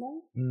never said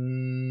that.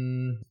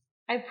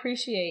 I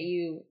appreciate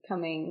you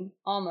coming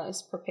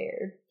almost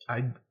prepared.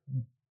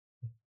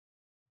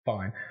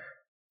 Fine.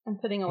 I'm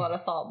putting a lot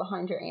of thought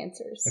behind your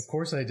answers. Of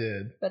course I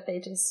did. But they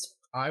just...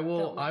 I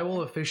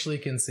will officially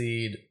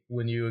concede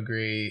if you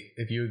agree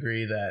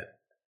that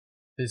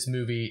this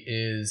movie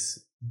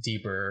is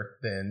deeper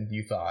than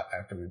you thought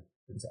after we've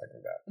been talking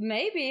about it.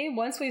 Maybe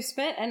once we've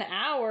spent an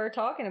hour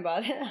talking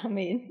about it. I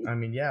mean,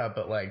 yeah,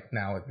 but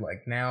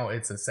now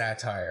it's a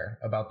satire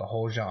about the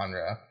whole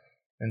genre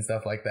and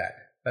stuff like that.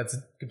 That's a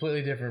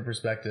completely different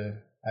perspective.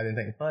 I didn't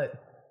think,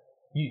 but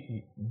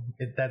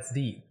that's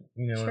deep.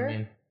 You know what I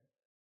mean?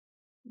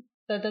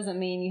 That doesn't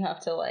mean you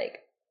have to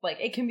like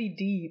it can be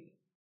deep.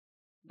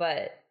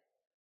 But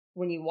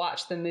when you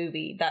watch the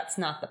movie, that's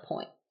not the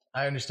point.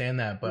 I understand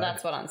that, but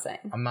that's what I'm saying.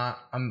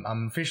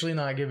 I'm officially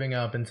not giving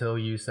up until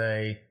you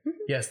say,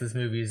 yes, this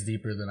movie is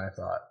deeper than I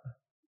thought.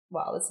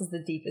 Wow, this is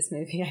the deepest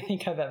movie I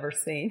think I've ever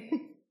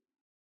seen.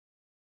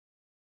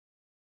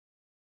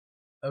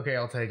 Okay,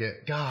 I'll take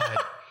it. God.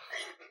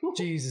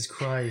 Jesus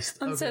Christ.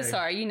 I'm so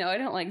sorry. You know, I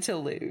don't like to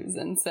lose,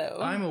 and so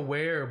I'm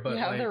aware, but you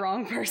have the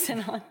wrong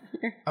person on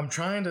here. I'm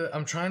trying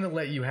to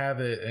let you have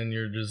it, and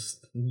you're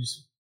just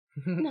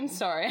I'm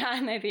sorry.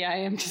 Maybe I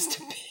am just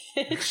a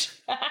bitch.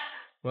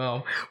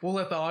 Well, we'll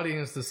let the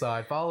audience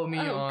decide. Follow me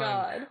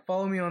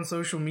on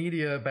social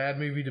media, Bad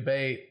Movie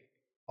Debate,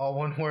 all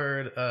one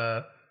word,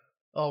 all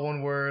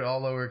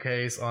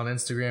lowercase, on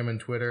Instagram and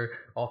Twitter.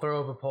 I'll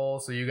throw up a poll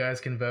so you guys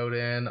can vote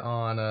in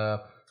on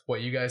what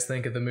you guys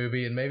think of the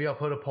movie, and maybe I'll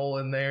put a poll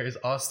in there. Is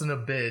Austin a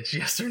bitch?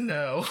 Yes or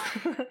no?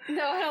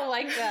 No, I don't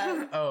like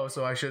that. Oh,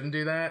 so I shouldn't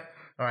do that?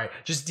 All right,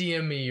 just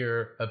DM me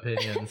your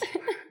opinions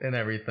and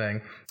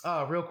everything.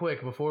 Real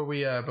quick before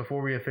we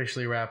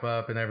officially wrap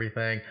up and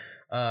everything.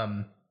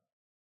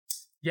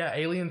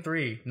 Alien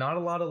 3. Not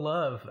a lot of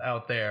love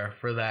out there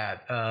for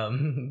that.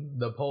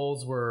 The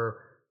polls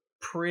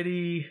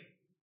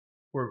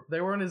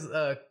they weren't as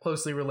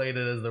closely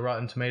related as the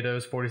Rotten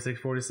Tomatoes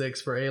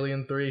 46-46 for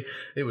Alien 3.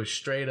 It was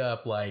straight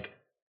up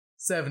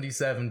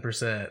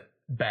 77%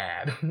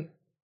 bad. And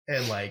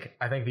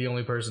I think the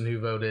only person who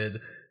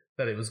voted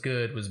that it was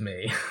good was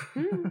me.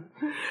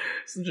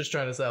 So I'm just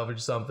trying to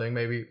salvage something.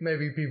 Maybe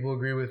people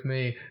agree with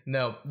me.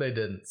 No, they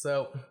didn't.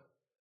 So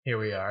here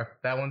we are.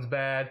 That one's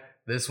bad.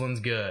 This one's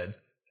good.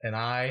 And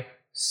I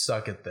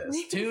suck at this.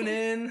 Tune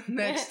in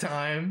next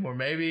time, or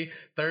maybe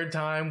third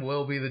time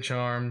will be the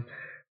charm.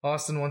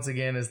 Austin once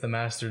again is the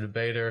master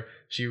debater.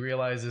 She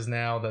realizes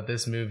now that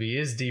this movie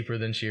is deeper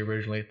than she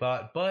originally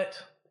thought, but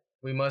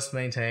we must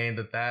maintain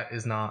that that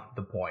is not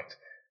the point.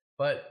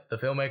 But the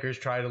filmmakers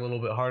tried a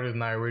little bit harder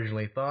than I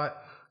originally thought,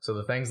 so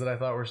the things that I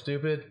thought were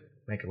stupid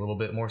make a little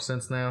bit more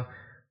sense now.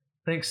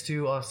 Thanks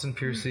to Austin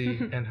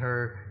Piercey and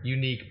her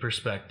unique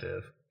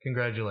perspective.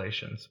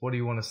 Congratulations. What do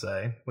you want to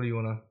say? What do you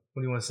want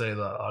to say to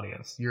the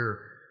audience?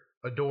 Your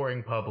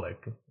adoring public,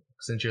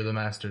 since you're the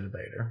master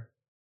debater.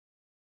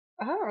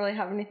 I don't really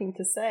have anything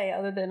to say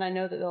other than I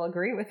know that they'll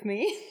agree with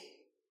me.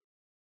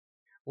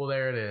 Well,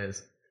 there it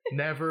is.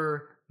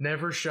 Never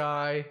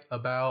shy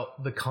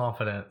about the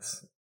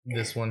confidence.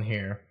 This one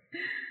here.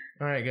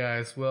 All right,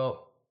 guys.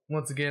 Well,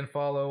 once again,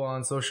 follow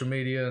on social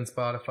media and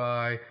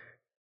Spotify.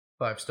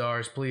 5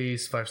 stars,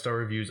 please. 5-star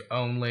reviews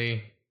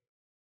only.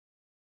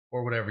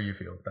 Or whatever you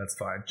feel. That's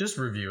fine. Just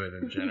review it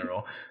in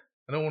general.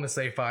 I don't want to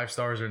say 5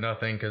 stars or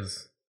nothing,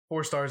 because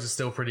 4 stars is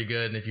still pretty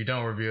good. And if you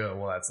don't review it,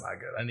 well, that's not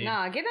good.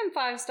 Give him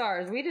 5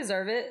 stars. We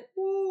deserve it.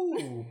 Ooh.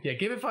 Yeah,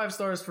 give it 5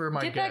 stars for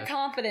my guest. Get that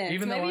confidence.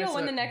 Maybe you'll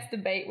win the next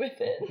debate with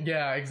it.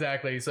 Yeah,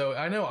 exactly. So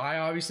I know I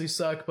obviously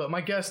suck, but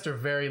my guests are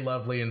very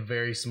lovely and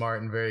very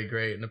smart and very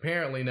great, and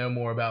apparently know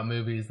more about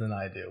movies than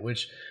I do,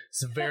 which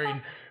is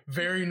very,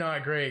 very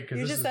not great.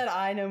 You just said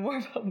I know more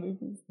about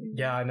movies.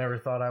 Yeah, I never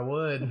thought I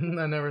would.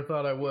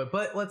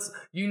 But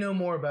you know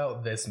more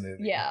about this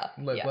movie. Yeah.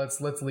 Let's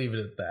leave it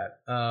at that.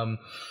 God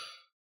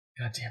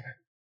damn it.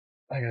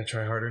 I gotta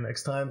try harder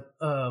next time.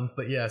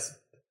 But yes.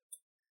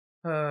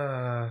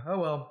 Oh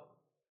well.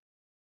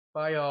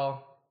 Bye,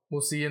 y'all.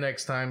 We'll see you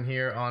next time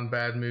here on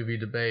Bad Movie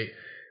Debate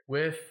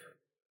with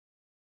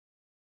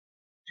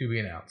to be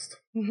announced.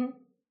 Mm-hmm.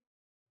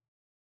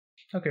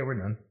 Okay, we're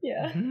done.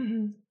 Yeah.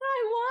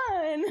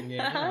 I won.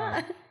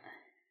 Yeah.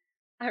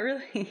 I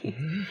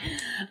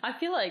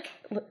feel like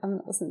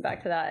I'm listening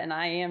back to that and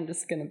I am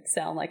just gonna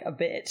sound like a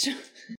bitch.